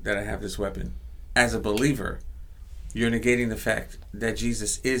have this weapon, as a believer, you're negating the fact that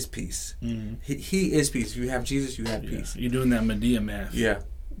Jesus is peace. Mm-hmm. He is peace. If you have Jesus, you have peace. You're doing that Medea math. Yeah.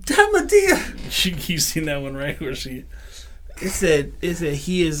 That Medea. You've seen that one, right? Where it said,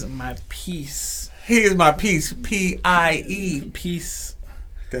 he is my peace. He is my peace. P-I-E. Peace.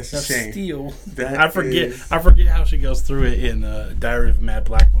 That's a shame. Steel. I forget how she goes through it in Diary of a Mad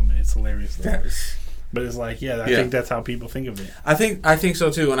Black Woman. It's hilarious. But it's like, I think that's how people think of it. I think so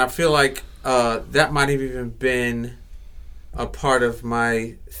too, and I feel like that might have even been a part of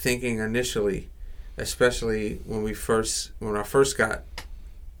my thinking initially, especially when I first got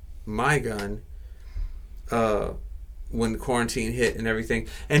my gun, when quarantine hit and everything,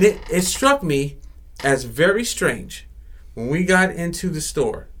 and it struck me as very strange when we got into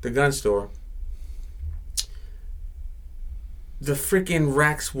the gun store. The freaking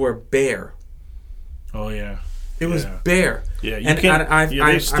racks were bare. Oh yeah, it was bare. Yeah,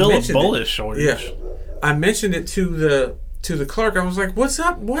 there's still a bullet shortage. Yeah, I mentioned it to the clerk. I was like, "What's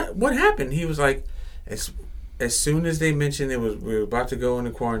up? What happened?" He was like, "As soon as they mentioned we were about to go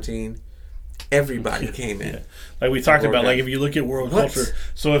into quarantine, everybody came in." Yeah. Like we talked about, like if you look at world culture,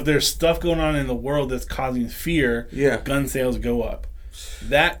 so if there's stuff going on in the world that's causing fear, gun sales go up.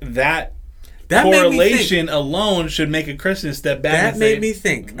 That correlation alone should make a Christian step back. That made me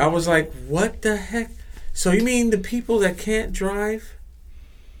think. I was like, "What the heck?" So you mean the people that can't drive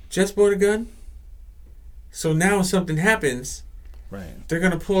just bought a gun? So now if something happens, right? They're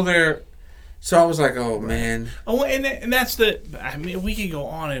gonna pull their. So I was like, "Oh man!" Oh, and that's the. I mean, we could go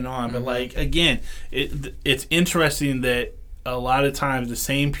on and on, but like again, it's interesting that a lot of times the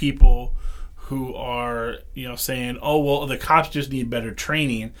same people who are saying, "Oh well, the cops just need better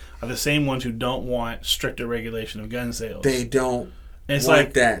training," are the same ones who don't want stricter regulation of gun sales. They don't. And it's want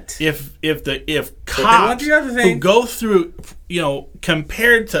like that. If cops who go through,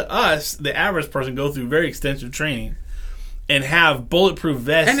 compared to us, the average person go through very extensive training and have bulletproof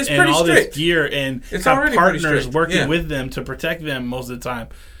vests and all strict. This gear and have partners working with them to protect them most of the time,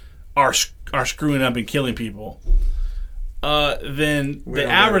 are screwing up and killing people, then the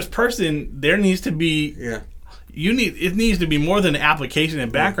average person, there needs to be it needs to be more than an application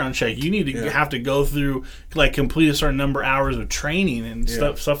and background check. You need to have to go through, like, complete a certain number of hours of training and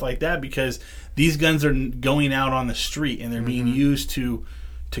stuff like that, because these guns are going out on the street and they're being used to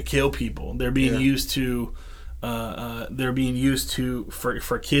kill people. They're being used to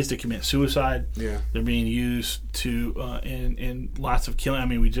for kids to commit suicide. Yeah. They're being used to in lots of killing. I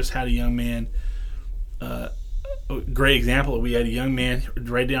mean, we just had a young man. Great example. We had a young man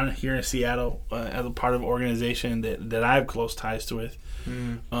right down here in Seattle as a part of an organization that I have close ties to with.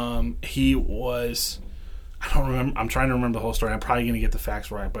 He was, I don't remember. I'm trying to remember the whole story. I'm probably going to get the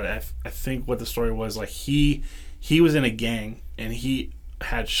facts right, but I think what the story was, like, he was in a gang and he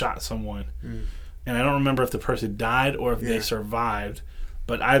had shot someone, and I don't remember if the person died or if they survived.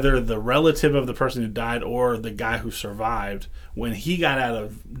 But either the relative of the person who died or the guy who survived, when he got out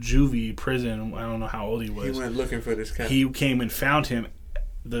of juvie prison, I don't know how old he was. He went looking for this guy. He came and found him.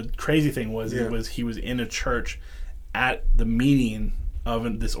 The crazy thing was, he was in a church at the meeting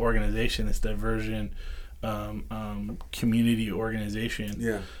of this organization, this diversion community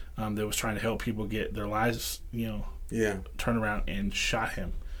organization. That was trying to help people get their lives, turn around, and shot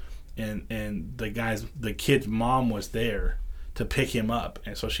him. And the kid's mom was there to pick him up,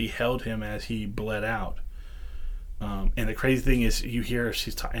 and so she held him as he bled out. And the crazy thing is, you hear her,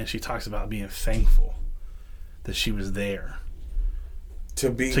 she talks about being thankful that she was there to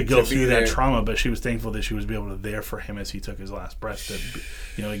go through that trauma, but she was thankful that she was able to there for him as he took his last breath,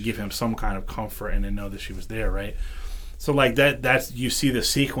 to give him some kind of comfort and to know that she was there, right? So like that's you see the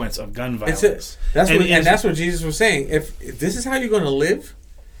sequence of gun violence. That's what Jesus was saying. If this is how you're going to live,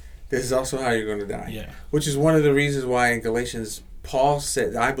 this is also how you're going to die. Yeah. Which is one of the reasons why in Galatians,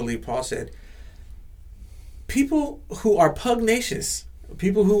 I believe Paul said, people who are pugnacious,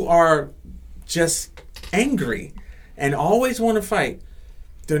 people who are just angry and always want to fight,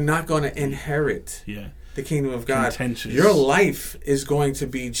 they're not going to inherit the kingdom of God, contentious. your life is going to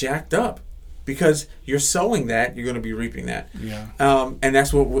be jacked up because you're sowing that, you're going to be reaping that. Yeah. And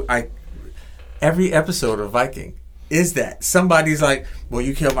that's what every episode of Viking is that. Somebody's like, well,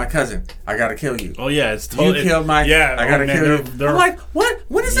 you killed my cousin. I got to kill you. Oh, yeah. It's totally... You killed my... Yeah. I got to kill you. I'm like, what?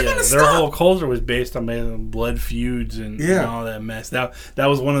 When is it going to stop? Their whole culture was based on blood feuds and all that mess. That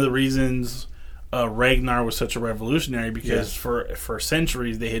was one of the reasons Ragnar was such a revolutionary, because for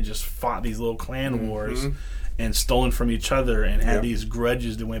centuries they had just fought these little clan wars and stolen from each other and had these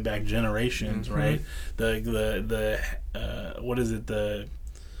grudges that went back generations, right? The what is it? The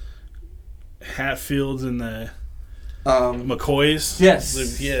Hatfields and the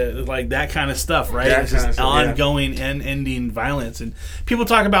McCoys, like that kind of stuff, right? It's just ongoing and ending violence, and people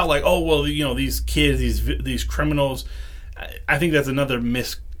talk about like, oh well, these kids, these criminals. I think that's another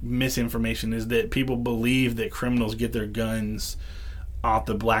misinformation, is that people believe that criminals get their guns off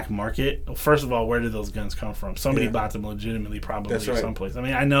the black market. Well, first of all, where did those guns come from? Somebody bought them legitimately, probably someplace. I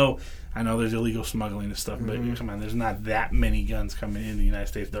mean, I know there's illegal smuggling and stuff, but come on, there's not that many guns coming into the United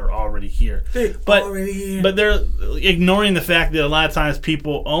States. They're already here. But they're ignoring the fact that a lot of times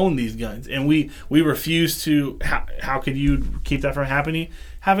people own these guns, and we refuse to. How could you keep that from happening?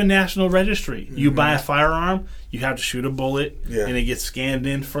 Have a national registry. You buy a firearm, you have to shoot a bullet, and it gets scanned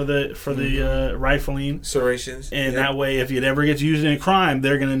in for the rifling serrations, and that way, if it ever gets used in a crime,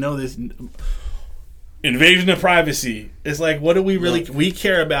 they're going to know this. Invasion of privacy. It's like, what do we really... We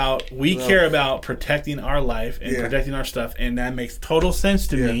care about protecting our life and protecting our stuff, and that makes total sense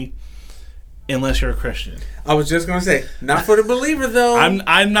to me, unless you're a Christian. I was just going to say, not for the believer, though.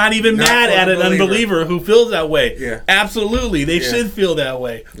 I'm not even mad at an unbeliever who feels that way. Yeah. Absolutely. They should feel that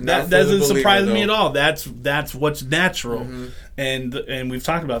way. That doesn't surprise me at all. That's what's natural. And we've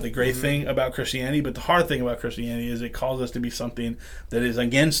talked about the great thing about Christianity, but the hard thing about Christianity is it calls us to be something that is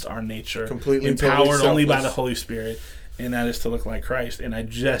against our nature, completely empowered only by the Holy Spirit, and that is to look like Christ. And I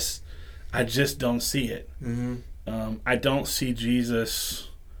just don't see it. I don't see Jesus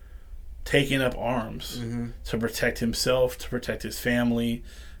taking up arms to protect himself, to protect his family,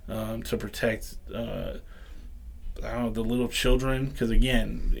 to protect the little children, because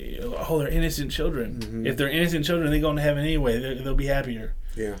again, they're innocent children. If they're innocent children, they go to heaven anyway. They'll be happier.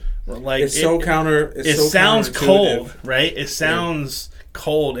 Yeah, like it sounds cold, right? It sounds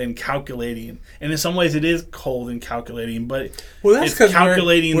cold and calculating, and in some ways, it is cold and calculating. But that's because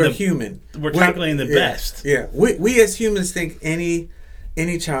we're human. We're calculating the best. Yeah, we as humans think any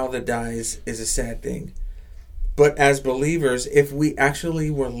child that dies is a sad thing, but as believers, if we actually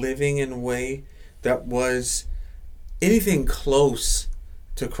were living in a way that was anything close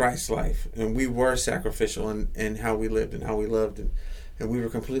to Christ's life, and we were sacrificial in how we lived and how we loved, and we were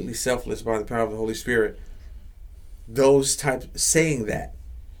completely selfless by the power of the Holy Spirit, saying that,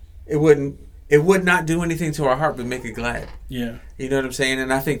 it would not do anything to our heart but make it glad. Yeah, you know what I'm saying?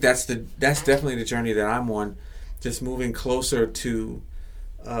 And I think that's definitely the journey that I'm on, just moving closer to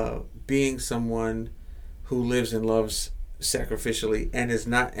being someone who lives and loves sacrificially, and is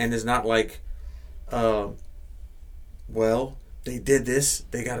not like, well, they did this,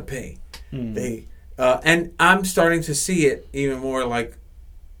 they got to pay. And I'm starting to see it even more, like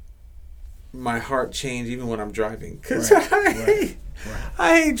my heart change even when I'm driving, because I hate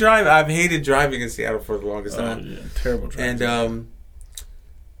driving. I've hated driving in Seattle for the longest time. Yeah, terrible driving. And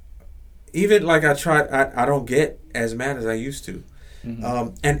even like I don't get as mad as I used to.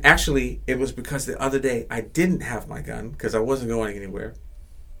 And actually, it was because the other day I didn't have my gun because I wasn't going anywhere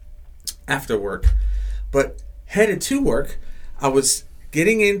after work, but headed to work, I was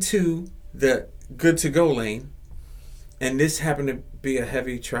getting into the good to go lane, and this happened to be a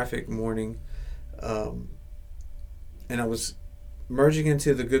heavy traffic morning, and I was merging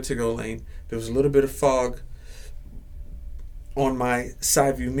into the good to go lane. There was a little bit of fog on my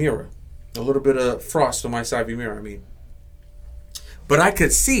side view mirror, a little bit of frost on my side view mirror, but I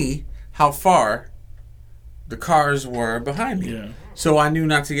could see how far the cars were behind me, so I knew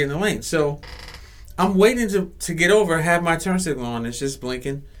not to get in the lane. So I'm waiting to get over, have my turn signal on. It's just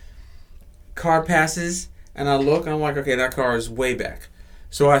blinking. Car passes, and I look, and I'm like, okay, that car is way back.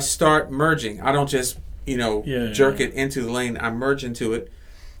 So I start merging. I don't just, jerk it into the lane. I merge into it.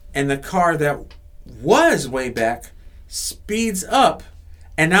 And the car that was way back speeds up,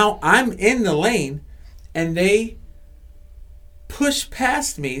 and now I'm in the lane, and they push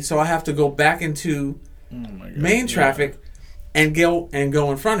past me, so I have to go back into main traffic and go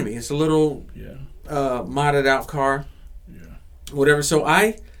in front of me. It's a little... modded out car, whatever. So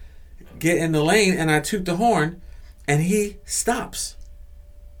I get in the lane and I toot the horn, and he stops.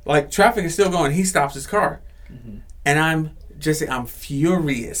 Like, traffic is still going. He stops his car, and I'm Jesse, I'm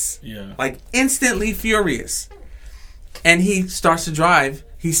furious. Yeah. Like, instantly furious. And he starts to drive.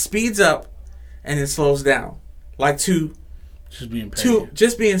 He speeds up and then slows down. Like, just being petty.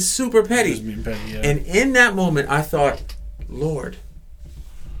 Just being super petty. Just being petty, yeah. And in that moment, I thought, Lord,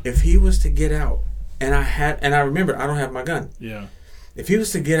 if he was to get out, and I remember, I don't have my gun. Yeah. If he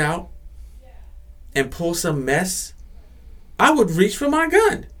was to get out and pull some mess, I would reach for my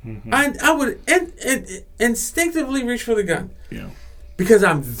gun. Mm-hmm. I would instinctively reach for the gun. Yeah. Because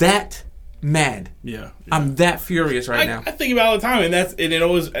I'm that mad. Yeah. I'm that furious now. I think about it all the time, and it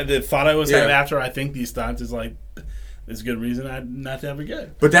always, the thought I always have after I think these thoughts is like, it's a good reason not to have a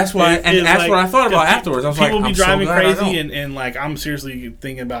gun. But that's why, and that's what I thought about afterwards. I was people like, be driving so crazy, and like, I'm seriously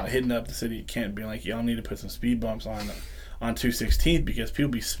thinking about hitting up the city of Kent, being like, y'all need to put some speed bumps on 216th, because people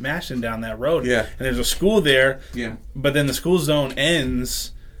be smashing down that road. Yeah. And there's a school there. Yeah. But then the school zone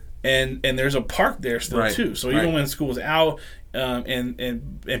ends, and there's a park there still too. So even when school's out,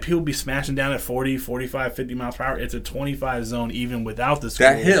 and people be smashing down at 40, 45, 50 miles per hour, it's a 25 zone even without the school.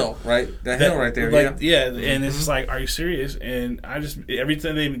 That hill, right? That hill right there. Like, yeah. And it's just like, are you serious? And I just, every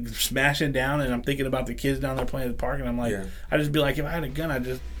time they smashing down, and I'm thinking about the kids down there playing at the park, and I'm like, I just be like, if I had a gun, I'd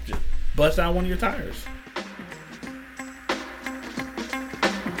just bust out one of your tires.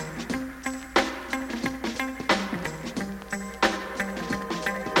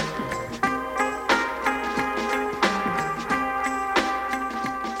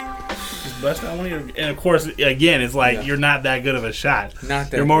 Bust out one of your, and of course, again, it's like you're not that good of a shot.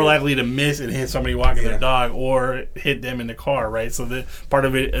 You're more likely to miss and hit somebody walking their dog, or hit them in the car, right? So the part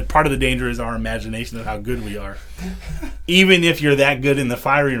of the danger is our imagination of how good we are. Even if you're that good in the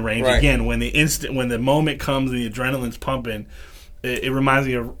firing range, again, when the moment comes and the adrenaline's pumping. It reminds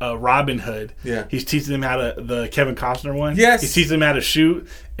me of Robin Hood. Yeah. He's teaching them the Kevin Costner one. Yes. He's teaching them how to shoot,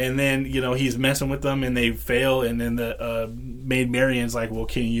 and then, he's messing with them, and they fail, and then the Maid Marian's like, well,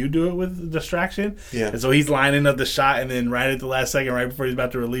 can you do it with distraction? Yeah. And so he's lining up the shot, and then right at the last second, right before he's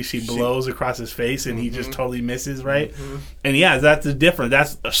about to release, she blows across his face, and he just totally misses, right? Mm-hmm. And that's the difference.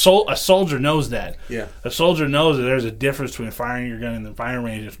 That's a soldier knows that. Yeah. A soldier knows that there's a difference between firing your gun in the firing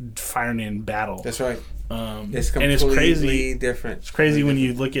range and firing in battle. That's right. It's completely different. It's crazy when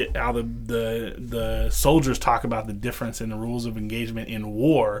you look at how the soldiers talk about the difference in the rules of engagement in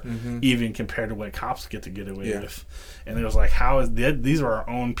war, even compared to what cops get away with. And it was like, these are our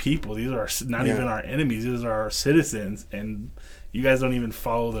own people. These are not even our enemies. These are our citizens. And you guys don't even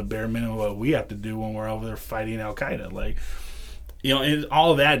follow the bare minimum of what we have to do when we're over there fighting Al Qaeda. Like, and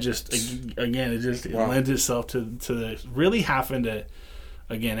all of that just, again, it lends itself to really having to,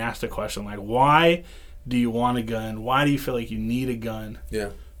 again, ask the question, like, why do you want a gun? Why do you feel like you need a gun? Yeah.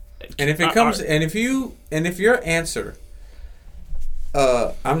 And if it comes, and if your answer,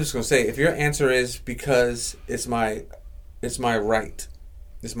 I'm just gonna say, if your answer is because it's my right,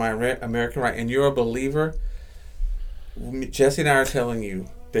 it's my American right, and you're a believer, Jesse and I are telling you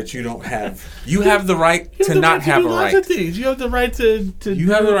that you don't have, you have the right to not have a right. You have the right to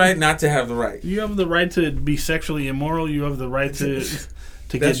you have the right not to have the right. You have the right to be sexually immoral. You have the right to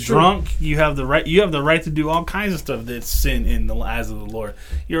get drunk. You have the right. You have the right to do all kinds of stuff that's sin in the eyes of the Lord.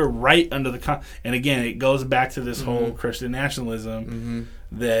 You're right under the and again, it goes back to this whole Christian nationalism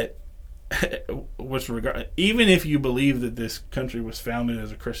that, even if you believe that this country was founded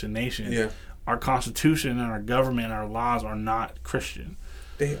as a Christian nation, our Constitution and our government, our laws are not Christian.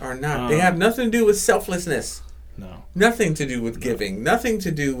 They are not. They have nothing to do with selflessness. No. Nothing to do with giving. Nothing to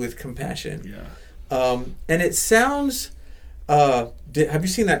do with compassion. Yeah. And it sounds. Have you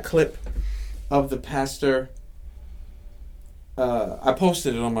seen that clip of the pastor? I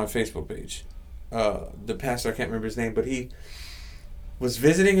posted it on my Facebook page. The pastor, I can't remember his name, but he was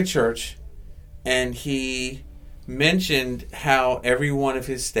visiting a church, and he mentioned how every one of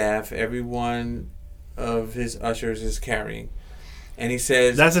his staff, every one of his ushers is carrying. And he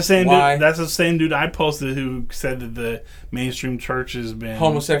says that's the same dude. That's the same dude I posted who said that the mainstream church has been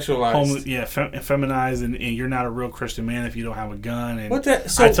homosexualized, feminized, and you're not a real Christian man if you don't have a gun. And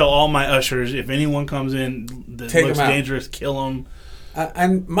So, I tell all my ushers, if anyone comes in that looks dangerous, kill them.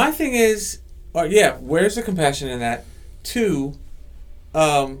 And my thing is, where's the compassion in that? 2,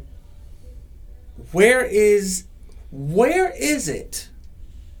 where is it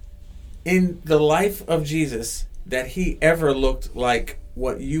in the life of Jesus that he ever looked like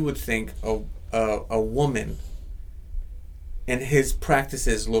what you would think a woman and his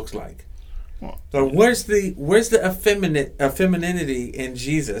practices looks like? So where's the femininity in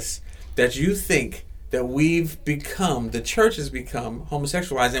Jesus that you think that we've become, the church has become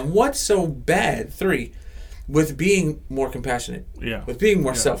homosexualized? And what's so bad, 3, with being more compassionate, with being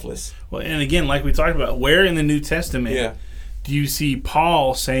more selfless? Well, and again, like we talked about, where in the New Testament do you see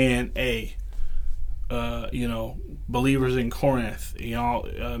Paul saying, hey, believers in Corinth,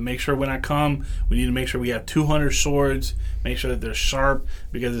 make sure when I come, we need to make sure we have 200 swords, make sure that they're sharp,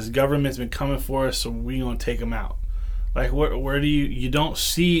 because this government's been coming for us, so we're going to take them out. Like, where do you don't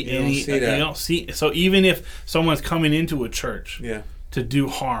see any, you don't see, so even if someone's coming into a church to do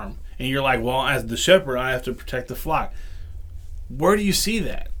harm, and you're like, well, as the shepherd, I have to protect the flock. Where do you see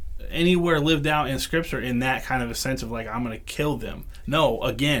that? Anywhere lived out in Scripture in that kind of a sense of like, I'm going to kill them? No,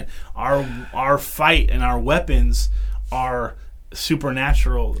 again, our fight and our weapons are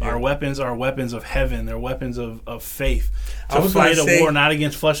supernatural. Our weapons are weapons of heaven. They're weapons of faith. To fight a war not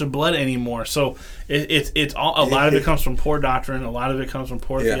against flesh and blood anymore. So it's all, a lot of it comes from poor doctrine. A lot of it comes from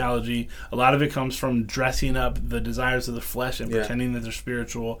poor theology. A lot of it comes from dressing up the desires of the flesh and pretending that they're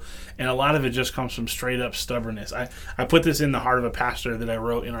spiritual. And a lot of it just comes from straight up stubbornness. I put this in the heart of a pastor that I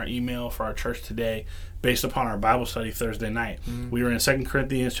wrote in our email for our church today, based upon our Bible study Thursday night. We were in 2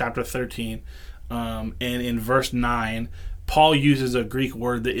 Corinthians chapter 13, and in verse 9, Paul uses a Greek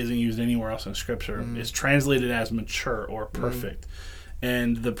word that isn't used anywhere else in Scripture. It's translated as mature or perfect.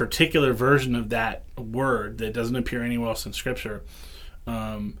 And the particular version of that word that doesn't appear anywhere else in Scripture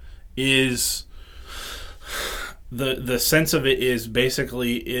is... The sense of it is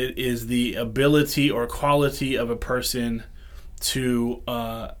basically, it is the ability or quality of a person to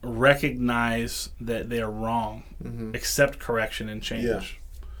recognize that they are wrong, accept correction, and change.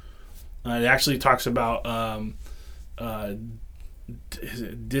 It actually talks about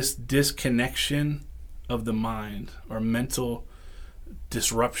disconnection of the mind, or mental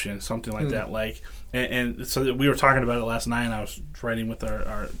disruption, something like that. Like, and so that we were talking about it last night, and I was writing with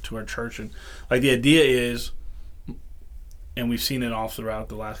our church, and like the idea is, and we've seen it all throughout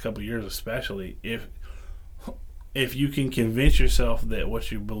the last couple of years, especially if you can convince yourself that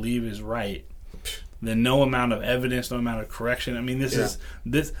what you believe is right, then no amount of evidence, no amount of correction. I mean,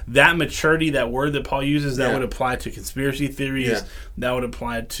 that maturity, that word that Paul uses, that would apply to conspiracy theories, that would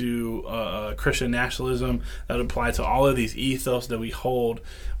apply to Christian nationalism, that would apply to all of these ethos that we hold,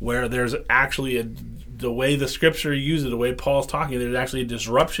 where there's actually the way the Scripture uses it, the way Paul's talking, there's actually a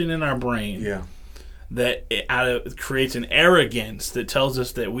disruption in our brain. That it creates an arrogance that tells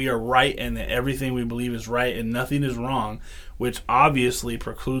us that we are right and that everything we believe is right and nothing is wrong, which obviously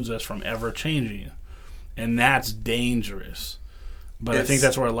precludes us from ever changing. And that's dangerous. But I think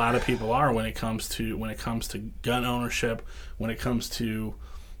that's where a lot of people are when it comes to gun ownership, when it comes to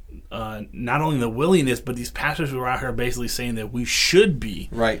not only the willingness, but these pastors who are out here basically saying that we should be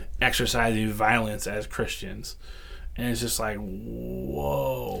exercising violence as Christians. And it's just like,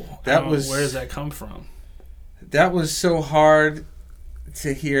 whoa. Where does that come from? That was so hard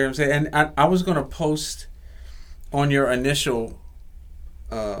to hear him say. And I was going to post on your initial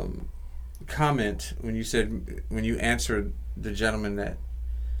comment when you answered the gentleman that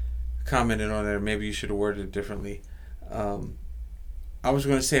commented on there. Maybe you should have worded it differently. I was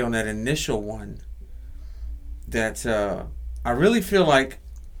going to say on that initial one that I really feel like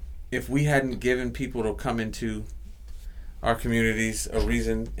if we hadn't given people to come into our communities a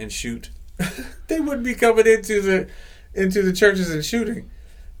reason and shoot, they wouldn't be coming into the churches and shooting.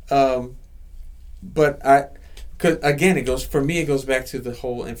 But because again, it goes back to the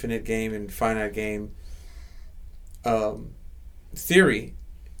whole infinite game and finite game theory.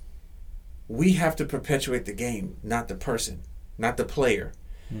 We have to perpetuate the game, not the person, not the player.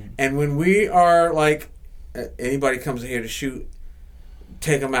 And when we are like, anybody comes in here to shoot,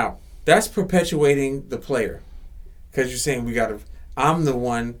 take them out. That's perpetuating the player. Because you're saying I'm the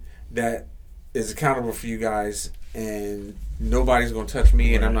one that is accountable for you guys, and nobody's going to touch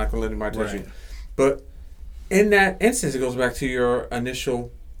me, and I'm not going to let anybody touch you. But in that instance, it goes back to your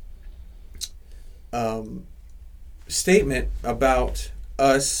initial statement about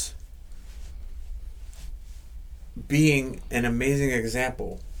us being an amazing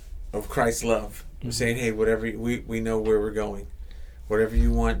example of Christ's love. We're saying, hey, whatever we know where we're going, whatever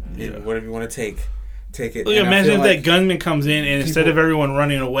you want, whatever you want to take it. Look, imagine if that gunman comes in and instead of everyone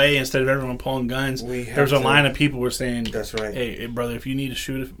running away, instead of everyone pulling guns, there's a line of people who are saying, "That's right. Hey, brother, if you need to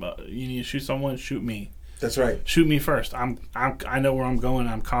shoot someone, shoot me. That's right. Shoot me first. I know where I'm going.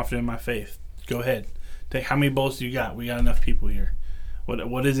 I'm confident in my faith. Go ahead. How many bullets do you got? We got enough people here.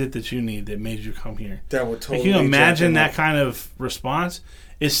 What is it that you need that made you come here? That would totally. Can you imagine that kind of response?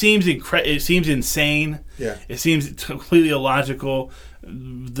 It seems insane. Yeah. It seems completely illogical.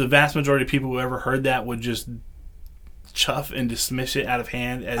 The vast majority of people who ever heard that would just chuff and dismiss it out of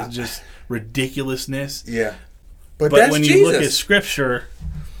hand as just ridiculousness. Yeah. But when you look at Scripture,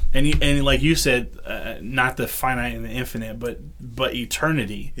 And like you said, not the finite and the infinite, but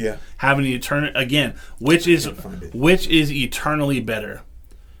eternity. Yeah. Having eternity again, which is eternally better?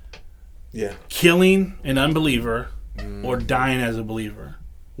 Yeah. Killing an unbeliever or dying as a believer.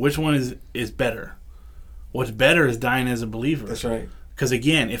 Which one is better? What's better is dying as a believer. That's right. Because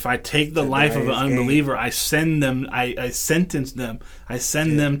again, if I take the life of an unbeliever, I send them, I sentence them, I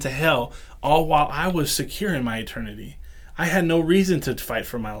send them to hell, all while I was secure in my eternity. I had no reason to fight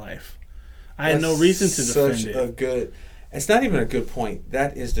for my life. I had no reason to defend it. It's not even a good point.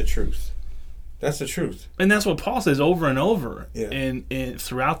 That is the truth. That's the truth. And that's what Paul says over and over and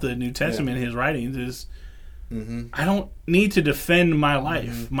throughout the New Testament, his writings is, I don't need to defend my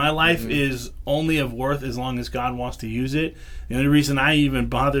life. My life is only of worth as long as God wants to use it. The only reason I even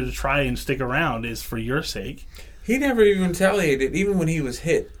bother to try and stick around is for your sake. He never even retaliated, even when he was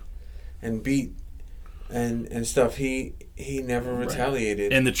hit and beat and stuff. He never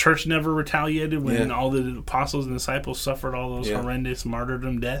retaliated. And the church never retaliated when all the apostles and disciples suffered all those horrendous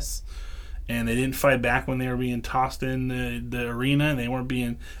martyrdom deaths. And they didn't fight back when they were being tossed in the arena. And they weren't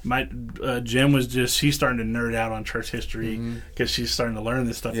being... Jen was just... She's starting to nerd out on church history because she's starting to learn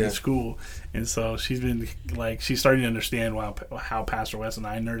this stuff in school. And so she's been like... She's starting to understand how Pastor Wes and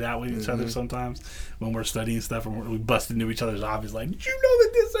I nerd out with each other sometimes when we're studying stuff and we bust into each other's office like, did you know that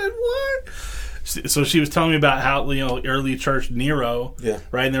this said what? So she was telling me about how, early church Nero,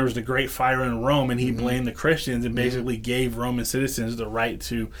 right? And there was the great fire in Rome, and he blamed the Christians and basically gave Roman citizens the right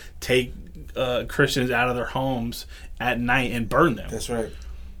to take Christians out of their homes at night and burn them. That's right.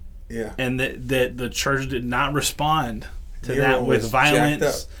 Yeah. And that the church did not respond to that with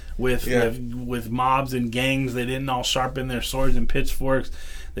violence, with mobs and gangs. They didn't all sharpen their swords and pitchforks.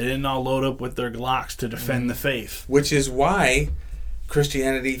 They didn't all load up with their Glocks to defend the faith. Which is why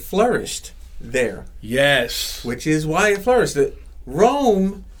Christianity flourished there. Yes. Which is why it flourished.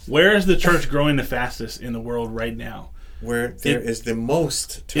 Rome... Where is the church growing the fastest in the world right now? Where there is the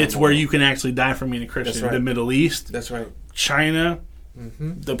most turmoil. It's where you can actually die from being a Christian. That's right. The Middle East. That's right. China.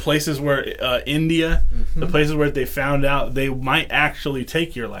 The places where... India. The places where they found out they might actually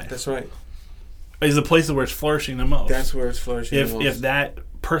take your life. That's right. Is the places where it's flourishing the most. That's where it's flourishing the most. If that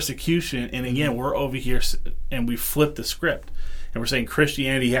persecution... And again, we're over here and we flip the script. And we're saying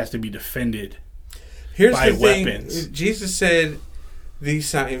Christianity has to be defended by weapons. Jesus said, he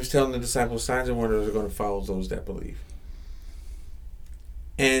was telling the disciples, signs and wonders are going to follow those that believe.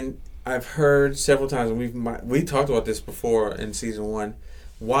 And I've heard several times, and we talked about this before in season 1,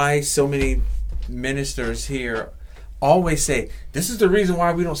 why so many ministers here always say, this is the reason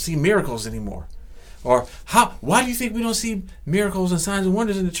why we don't see miracles anymore. Or, why do you think we don't see miracles and signs and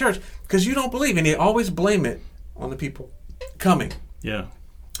wonders in the church? Because you don't believe. And they always blame it on the people coming. Yeah.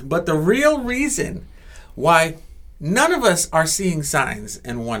 But the real reason why none of us are seeing signs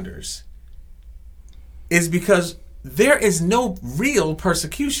and wonders is because there is no real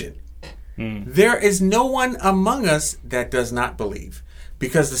persecution. There is no one among us that does not believe,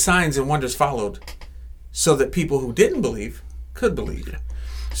 because the signs and wonders followed so that people who didn't believe could believe.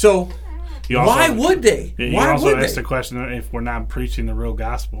 So why would they? You also asked the question if we're not preaching the real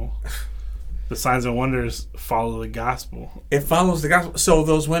gospel. The signs and wonders follow the gospel. It follows the gospel. So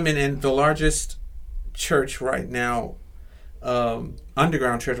those women in the largest church right now,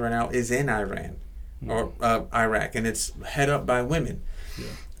 underground church right now, is in Iran or Iraq, and it's head up by women. Yeah.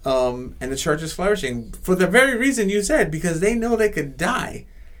 And the church is flourishing for the very reason you said, because they know they could die.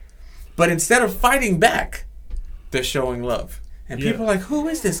 But instead of fighting back, they're showing love. And people are like, who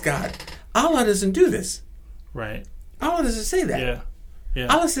is this God? Allah doesn't do this. Right. Allah doesn't say that. Yeah. Yeah.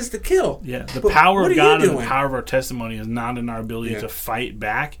 Allah says to kill. Yeah, the power of God and the power of our testimony is not in our ability to fight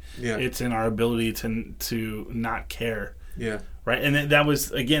back. Yeah. It's in our ability to not care. Yeah. Right? And that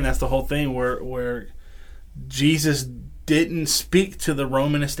was, again, that's the whole thing where Jesus didn't speak to the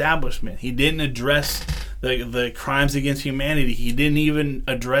Roman establishment. He didn't address the crimes against humanity. He didn't even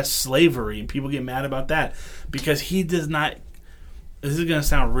address slavery. And people get mad about that because he does not... This is going to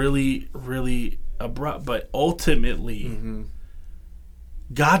sound really, really abrupt, but ultimately...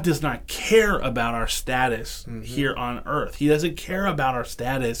 God does not care about our status here on earth. He doesn't care about our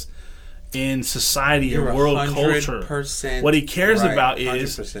status in society or world culture. What he cares about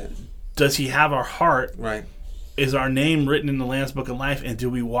is, 100%. Does he have our heart? Right. Is our name written in the Lamb's Book of Life? And do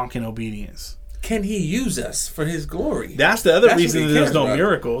we walk in obedience? Can he use us for his glory? That's the other reason that there's no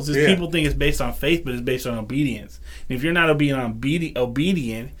miracles. Is people think it's based on faith, but it's based on obedience. And if you're not being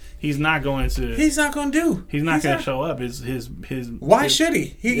obedient, he's not going to. He's not going to do. He's not going to show up. Why should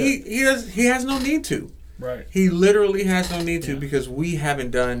he? He has no need to. Right. He literally has no need to because we haven't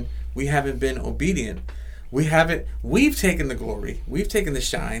been obedient. We've taken the glory. We've taken the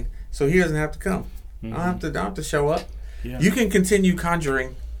shine. So he doesn't have to come. Mm-hmm. I don't have to show up. Yeah. You can continue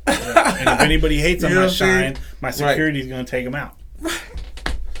conjuring. Yeah. And if anybody hates on my shine, my Right. security is going to take them out.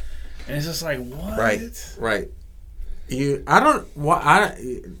 And it's just like, what? Right.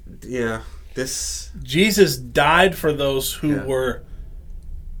 This Jesus died for those who Yeah. were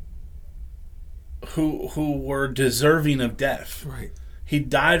who were deserving of death. Right. He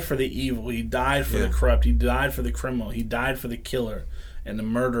died for the evil. He died for the corrupt. He died for the criminal. He died for the killer and the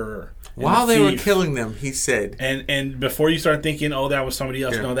murderer. And While the they were thief. killing them, he said, And before you start thinking, oh, that was somebody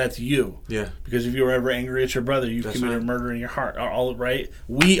else, no, that's you. Yeah. Because if you were ever angry at your brother, you That's committed right. murder in your heart. All right.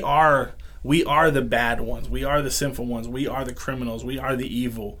 We are the bad ones. We are the sinful ones. We are the criminals. We are the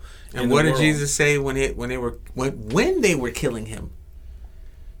evil. And what did Jesus say when they were killing him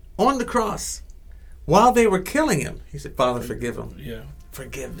on the cross? While they were killing him, he said, "Father, forgive them. Yeah.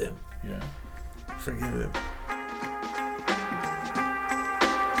 Forgive them. Yeah. Forgive them."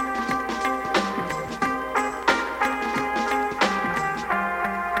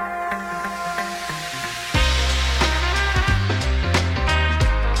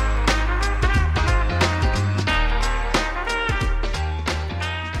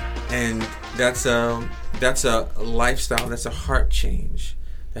 And that's a lifestyle. That's a heart change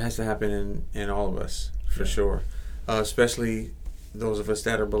that has to happen in all of us, for sure. Especially those of us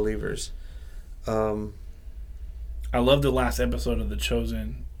that are believers. I love the last episode of The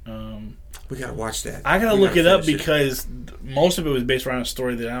Chosen. We gotta watch that. I gotta look it up because most of it was based around a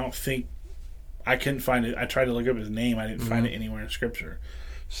story that I don't think I couldn't find it. I tried to look up his name. I didn't find it anywhere in Scripture.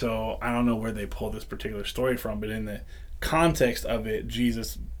 So I don't know where they pulled this particular story from, but in the context of it,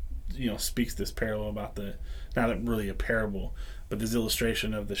 Jesus, speaks this parable about not really a parable, but this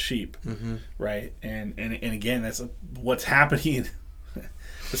illustration of the sheep, right? And again, that's what's happening.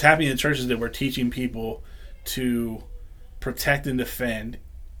 What's happening in churches that we're teaching people to protect and defend,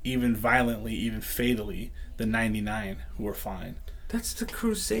 even violently, even fatally, the 99 who are fine. That's the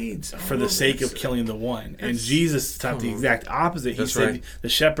Crusades. For the sake of killing the one. And Jesus taught the exact opposite. He said right. the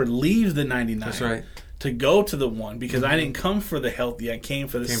shepherd leaves the 99 That's right. to go to the one, because I didn't come for the healthy, I came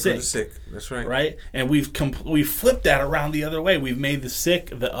for the sick. That's right. Right? And we've flipped that around the other way. We've made the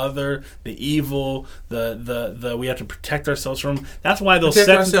sick, the other, the evil, the we have to protect ourselves from. That's why those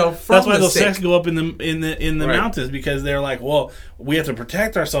sects go up in the mountains, because they're like, well, we have to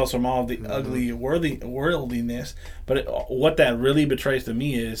protect ourselves from all the ugly worldliness. But what that really betrays to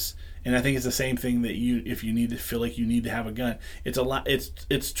me is, and I think it's the same thing that if you need to feel like you need to have a gun,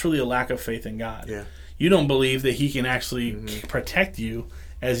 it's truly a lack of faith in God. Yeah. You don't believe that He can actually protect you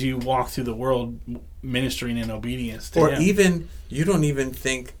as you walk through the world ministering in obedience to Him. Or even, you don't even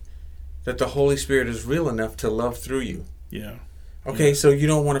think that the Holy Spirit is real enough to love through you. Yeah. Okay, so you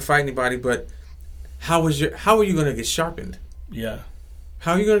don't want to fight anybody, but how are you going to get sharpened? Yeah.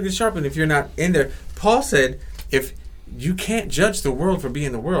 How are you going to get sharpened if you're not in there? Paul said, if you can't judge the world for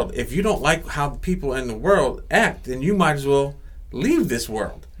being the world. If you don't like how the people in the world act, then you might as well leave this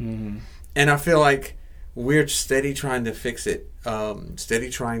world. Mm-hmm. And I feel like we're steady trying to fix it, steady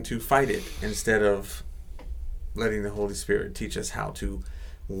trying to fight it, instead of letting the Holy Spirit teach us how to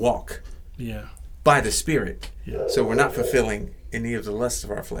walk by the Spirit. Yeah. So we're not fulfilling any of the lusts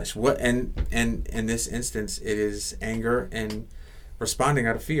of our flesh. And in this instance, it is anger and responding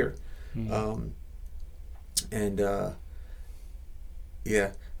out of fear. Mm-hmm.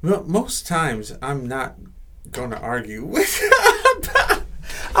 Most times I'm not going to argue with.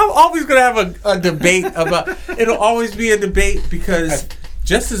 I'm always going to have a debate about. It'll always be a debate, because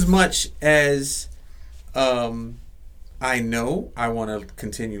just as much as I know, I want to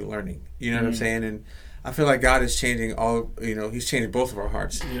continue learning. You know what I'm saying? And I feel like God is changing He's changing both of our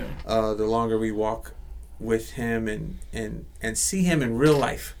hearts. Yeah. The longer we walk with Him and see Him in real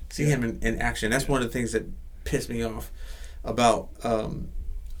life, see Him in action. That's one of the things that pissed me off about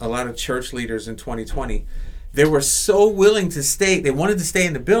a lot of church leaders in 2020. They were so willing to stay. They wanted to stay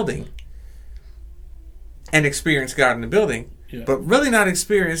in the building and experience God in the building, but really not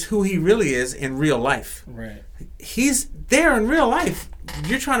experience who He really is in real life. Right. He's there in real life.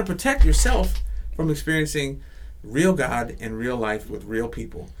 You're trying to protect yourself from experiencing real God in real life with real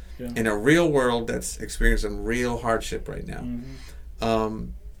people in a real world that's experiencing real hardship right now.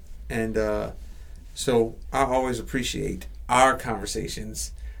 Mm-hmm. So I always appreciate our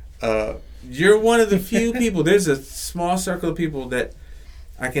conversations. You're one of the few people. There's a small circle of people that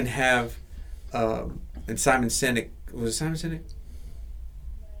I can have. And Simon Sinek, was it Simon Sinek?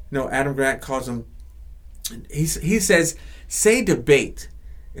 No, Adam Grant calls him. He says, say debate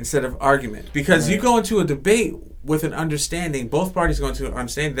instead of argument, because you go into a debate with an understanding. Both parties go into an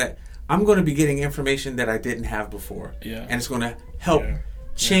understanding that I'm going to be getting information that I didn't have before. Yeah. And it's going to help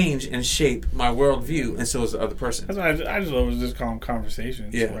change and shape my worldview, and so is the other person. That's why I just always just call them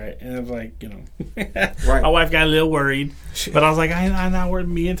conversations, right? And it was like, right. My wife got a little worried, but I was like, I'm not worried.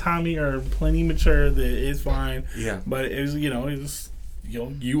 Me and Tommy are plenty mature. That it's fine. Yeah. But it was,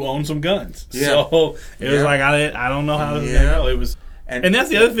 you own some guns, Yeah. so it was like I don't know how this is gonna go. It was. And that's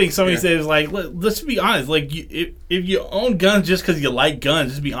the other thing somebody said is like, let's be honest. Like, if you own guns just because you like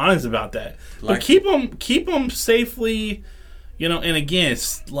guns, just be honest about that. But keep them safely, and again,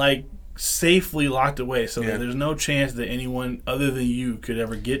 it's like safely locked away so that there's no chance that anyone other than you could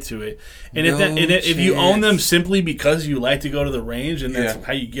ever get to it. And if you own them simply because you like to go to the range and that's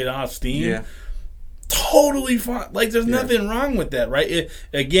how you get off steam. Totally fine. Like, there's nothing wrong with that, right?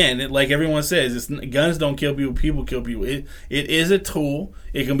 Like everyone says, guns don't kill people. People kill people. It is a tool.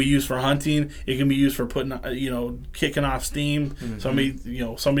 It can be used for hunting. It can be used for putting, kicking off steam.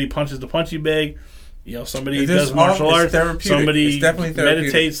 Mm-hmm. Somebody punches the punching bag. Somebody does martial arts. Somebody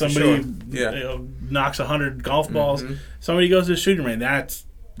meditates. Somebody knocks 100 golf balls. Mm-hmm. Somebody goes to the shooting range.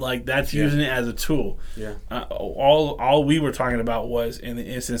 That's using it as a tool. Yeah. All we were talking about was in the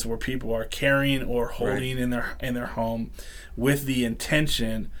instance where people are carrying or holding in their home with the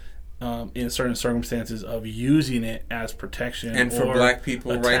intention, in certain circumstances, of using it as protection. And for black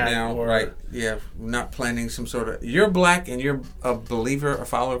people right now, not planning some sort of. You're black and you're a believer, a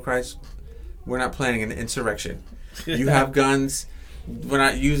follower of Christ. We're not planning an insurrection. You have guns. We're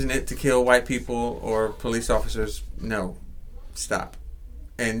not using it to kill white people or police officers. No, stop.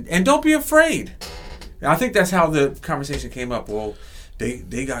 And don't be afraid. I think that's how the conversation came up. Well,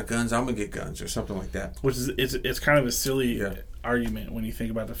 they got guns, I'm gonna get guns, or something like that. Which is it's kind of a silly argument when you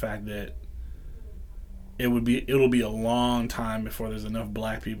think about the fact that it'll be a long time before there's enough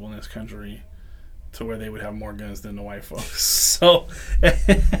black people in this country to where they would have more guns than the white folks. So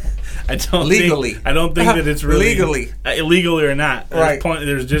I don't think that it's really illegally or not.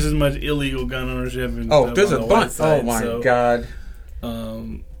 There's just as much illegal gun ownership. There's a bunch. Oh my God.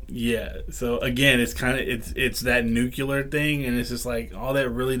 So again, it's that nuclear thing, and it's just like all that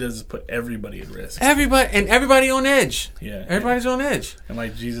really does is put everybody at risk. Everybody on edge. Yeah, everybody's on edge. And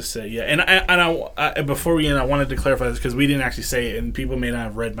like Jesus said, and I before we end, I wanted to clarify this because we didn't actually say it, and people may not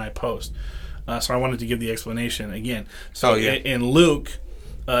have read my post, so I wanted to give the explanation again. So in Luke,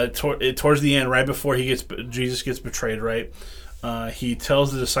 towards the end, right before Jesus gets betrayed, right, he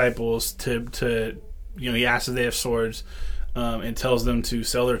tells the disciples to he asks if they have swords. And tells them to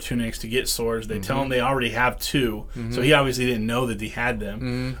sell their tunics to get swords. They tell him they already have 2, so he obviously didn't know that he had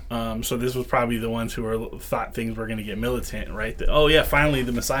them. So this was probably the ones who thought things were going to get militant, right? Finally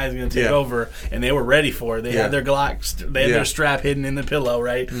the Messiah is going to take over, and they were ready for it. They had their Glocks, they had their strap hidden in the pillow,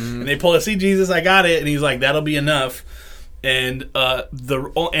 right? And they pull it. See, Jesus, I got it, and he's like, that'll be enough. And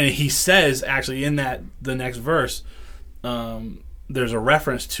he says actually in the next verse. There's a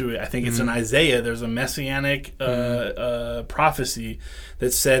reference to it. I think it's in Isaiah. There's a messianic prophecy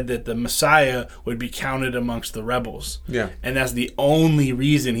that said that the Messiah would be counted amongst the rebels. Yeah. And that's the only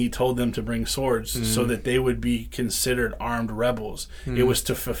reason he told them to bring swords, so that they would be considered armed rebels. It was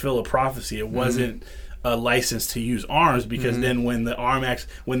to fulfill a prophecy. It wasn't a license to use arms, because then when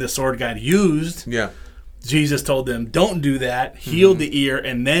the sword got used, Jesus told them, don't do that, healed the ear,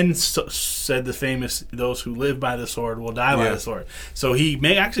 and then said the famous, those who live by the sword will die by the sword. So he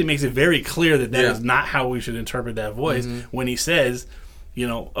actually makes it very clear that is not how we should interpret that voice when he says,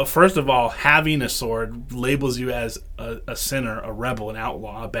 first of all, having a sword labels you as a sinner, a rebel, an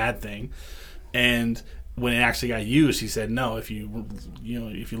outlaw, a bad thing. And when it actually got used, he said, no, if you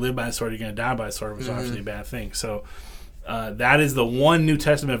live by the sword, you're going to die by the sword, which is obviously a bad thing. So that is the one New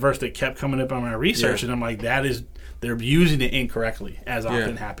Testament verse that kept coming up on my research, and I'm like, they're using it incorrectly, as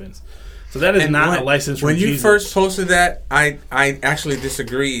often happens. So that is not a license from Jesus. When you first posted that, I actually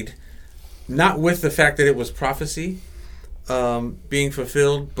disagreed, not with the fact that it was prophecy being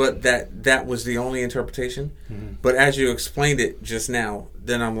fulfilled, but that was the only interpretation. But as you explained it just now,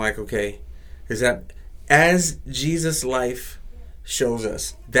 then I'm like, okay, is that as Jesus' life shows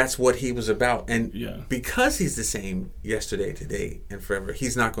us, that's what he was about, and because he's the same yesterday, today, and forever,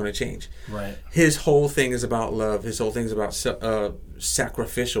 he's not going to change. Right. His whole thing is about love. His whole thing is about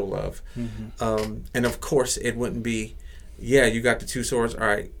sacrificial love, and of course, it wouldn't be, you got the 2 swords. All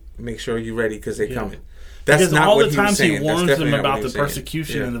right, make sure you're ready because they're coming. That's because not all what the he times was he saying. warns That's them definitely not what about he the was saying.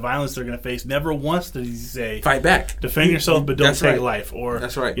 persecution Yeah. and the violence they're going to face, never once does he say, Fight back. defend yourself, but don't That's take right. life, or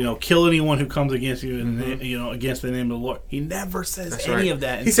That's right. kill anyone who comes against you, and against the name of the Lord. He never says That's any right. of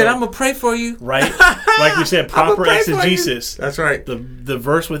that. And He said, "I'm gonna pray for you." Right, like we said, proper pray for you. exegesis. That's right. The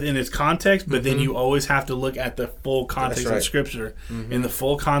verse within its context, but then you always have to look at the full context That's right. of Scripture. In the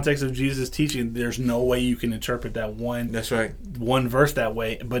full context of Jesus' teaching, there's no way you can interpret that That's right. one verse that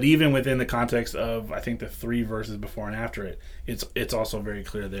way. But even within the context of, I think, the 3 verses before and after it, it's also very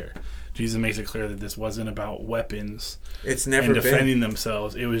clear there. Jesus makes it clear that this wasn't about weapons It's never and been. defending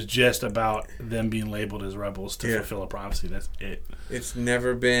themselves. It was just about them being labeled as rebels to Yeah. fulfill a prophecy. That's it. It's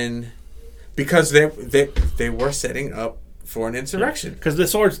never been, because they were setting up for an insurrection. Because the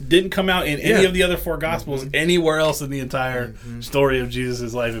swords didn't come out in any Yeah. of the other 4 Gospels anywhere else in the entire story of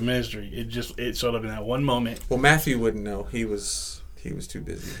Jesus' life and ministry. It showed up in that one moment. Well, Matthew wouldn't know. He was too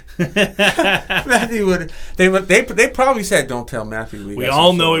busy. Matthew would. They probably said, "Don't tell Matthew." We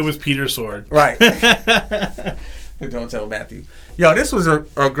all know it was Peter's sword. Right. Don't tell Matthew. Yo, this was a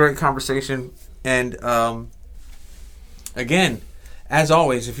great conversation, and again, as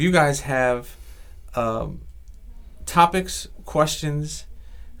always, if you guys have topics, questions,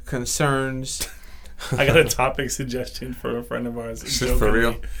 concerns, I got a topic suggestion for a friend of ours. For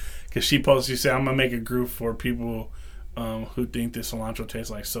real? Because she posted, she said, "I'm gonna make a group for people who think that cilantro tastes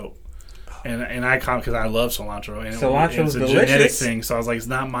like soap." And I come because I love cilantro, and Cilantro's it's a delicious. genetic thing. So I was like, it's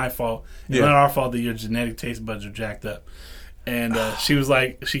not my fault. It's Yeah. not our fault that your genetic taste buds are jacked up. And she was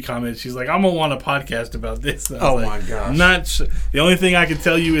like, she commented, she's like, I'm gonna want a podcast about this. And I was my gosh! Not the only thing I can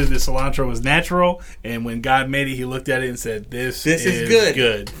tell you is that cilantro was natural, and when God made it, He looked at it and said, "This is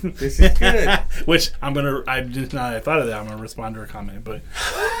good." This is good. Which I just now that I thought of that, I'm gonna respond to her comment. But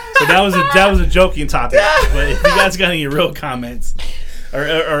so that was a joking topic. But if you guys got any real comments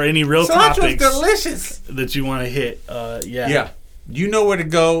or any real Cilantro's topics delicious that you want to hit, Yeah. You know where to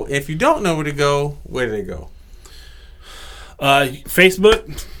go. If you don't know where to go, where do they go?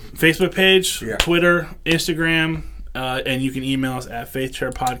 Facebook page, Yeah. Twitter, Instagram, and you can email us at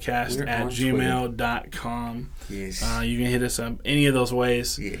faithchairpodcast@gmail.com. Yes. You can hit us up any of those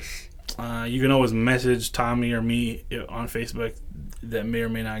ways. Yes. You can always message Tommy or me on Facebook. That may or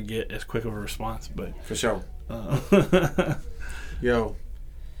may not get as quick of a response, but For sure. Yo,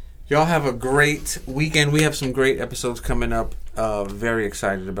 y'all have a great weekend. We have some great episodes coming up. Very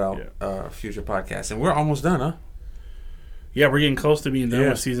excited about future podcasts. And we're almost done, huh? yeah, we're getting close to being done Yeah.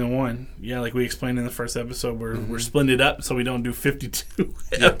 with season 1. Yeah, like we explained in the first episode, we're splitting it up so we don't do 52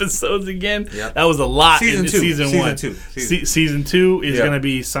 episodes again. Yep. That was a lot Season in two. season Season 1. two. Season 2 is Yeah. going to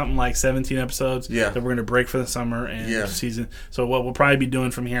be something like 17 episodes Yeah. that we're going to break for the summer. And Yeah. So what we'll probably be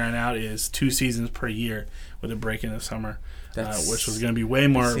doing from here on out is 2 seasons per year with a break in the summer. Which was going to be way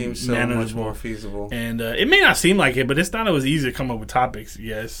more seems so manageable. much more feasible. And it may not seem like it, but it's not always easy to come up with topics,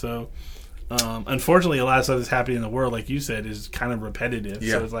 yes. So, unfortunately, a lot of stuff that's happening in the world, like you said, is kind of repetitive.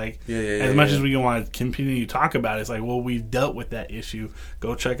 Yeah. So it's like, Yeah, as much as we want to continue to talk about it, it's like, well, we've dealt with that issue.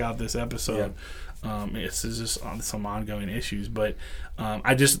 Go check out this episode. It's just on some ongoing issues. But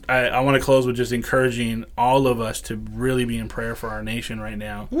I want to close with just encouraging all of us to really be in prayer for our nation right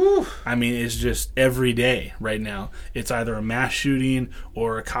now. Woo. I mean, it's just every day right now. It's either a mass shooting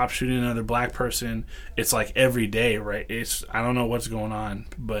or a cop shooting another black person. It's like every day, right? I don't know what's going on,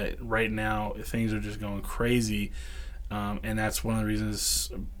 but right now things are just going crazy. And that's one of the reasons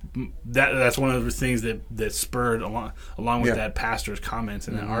that's one of the things that spurred along with that pastor's comments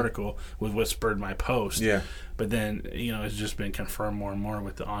in that article was what spurred my post. Yeah. But then, it's just been confirmed more and more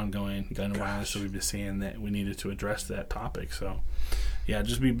with the ongoing gun violence that we've been seeing that we needed to address that topic. So,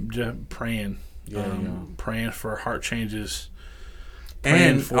 just be praying. Praying for heart changes.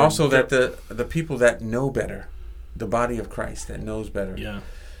 And also that the people that know better, the body of Christ that knows better,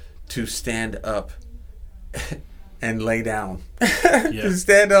 to stand up and lay down. To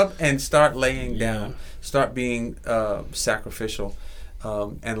stand up and start laying down. Start being sacrificial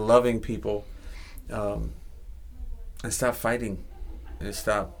and loving people. And stop fighting. And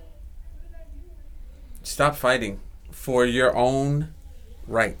stop fighting for your own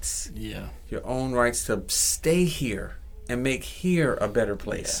rights. Yeah. Your own rights to stay here and make here a better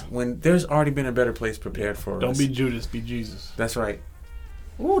place. When there's already been a better place prepared for us. Don't be Judas, be Jesus. That's right.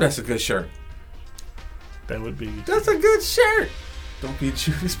 Ooh, that's a good shirt. That would be. That's a good shirt. Don't be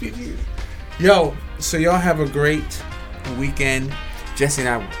Judas, be Jesus. Yo, so y'all have a great weekend. Jesse and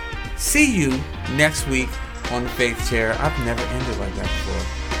I will see you next week on the Faith Chair. I've never ended like that before.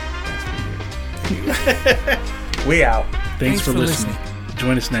 That's weird. We out. Thanks for listening.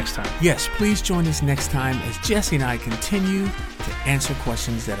 Join us next time. Yes, please join us next time as Jesse and I continue to answer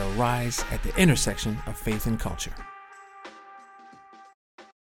questions that arise at the intersection of faith and culture.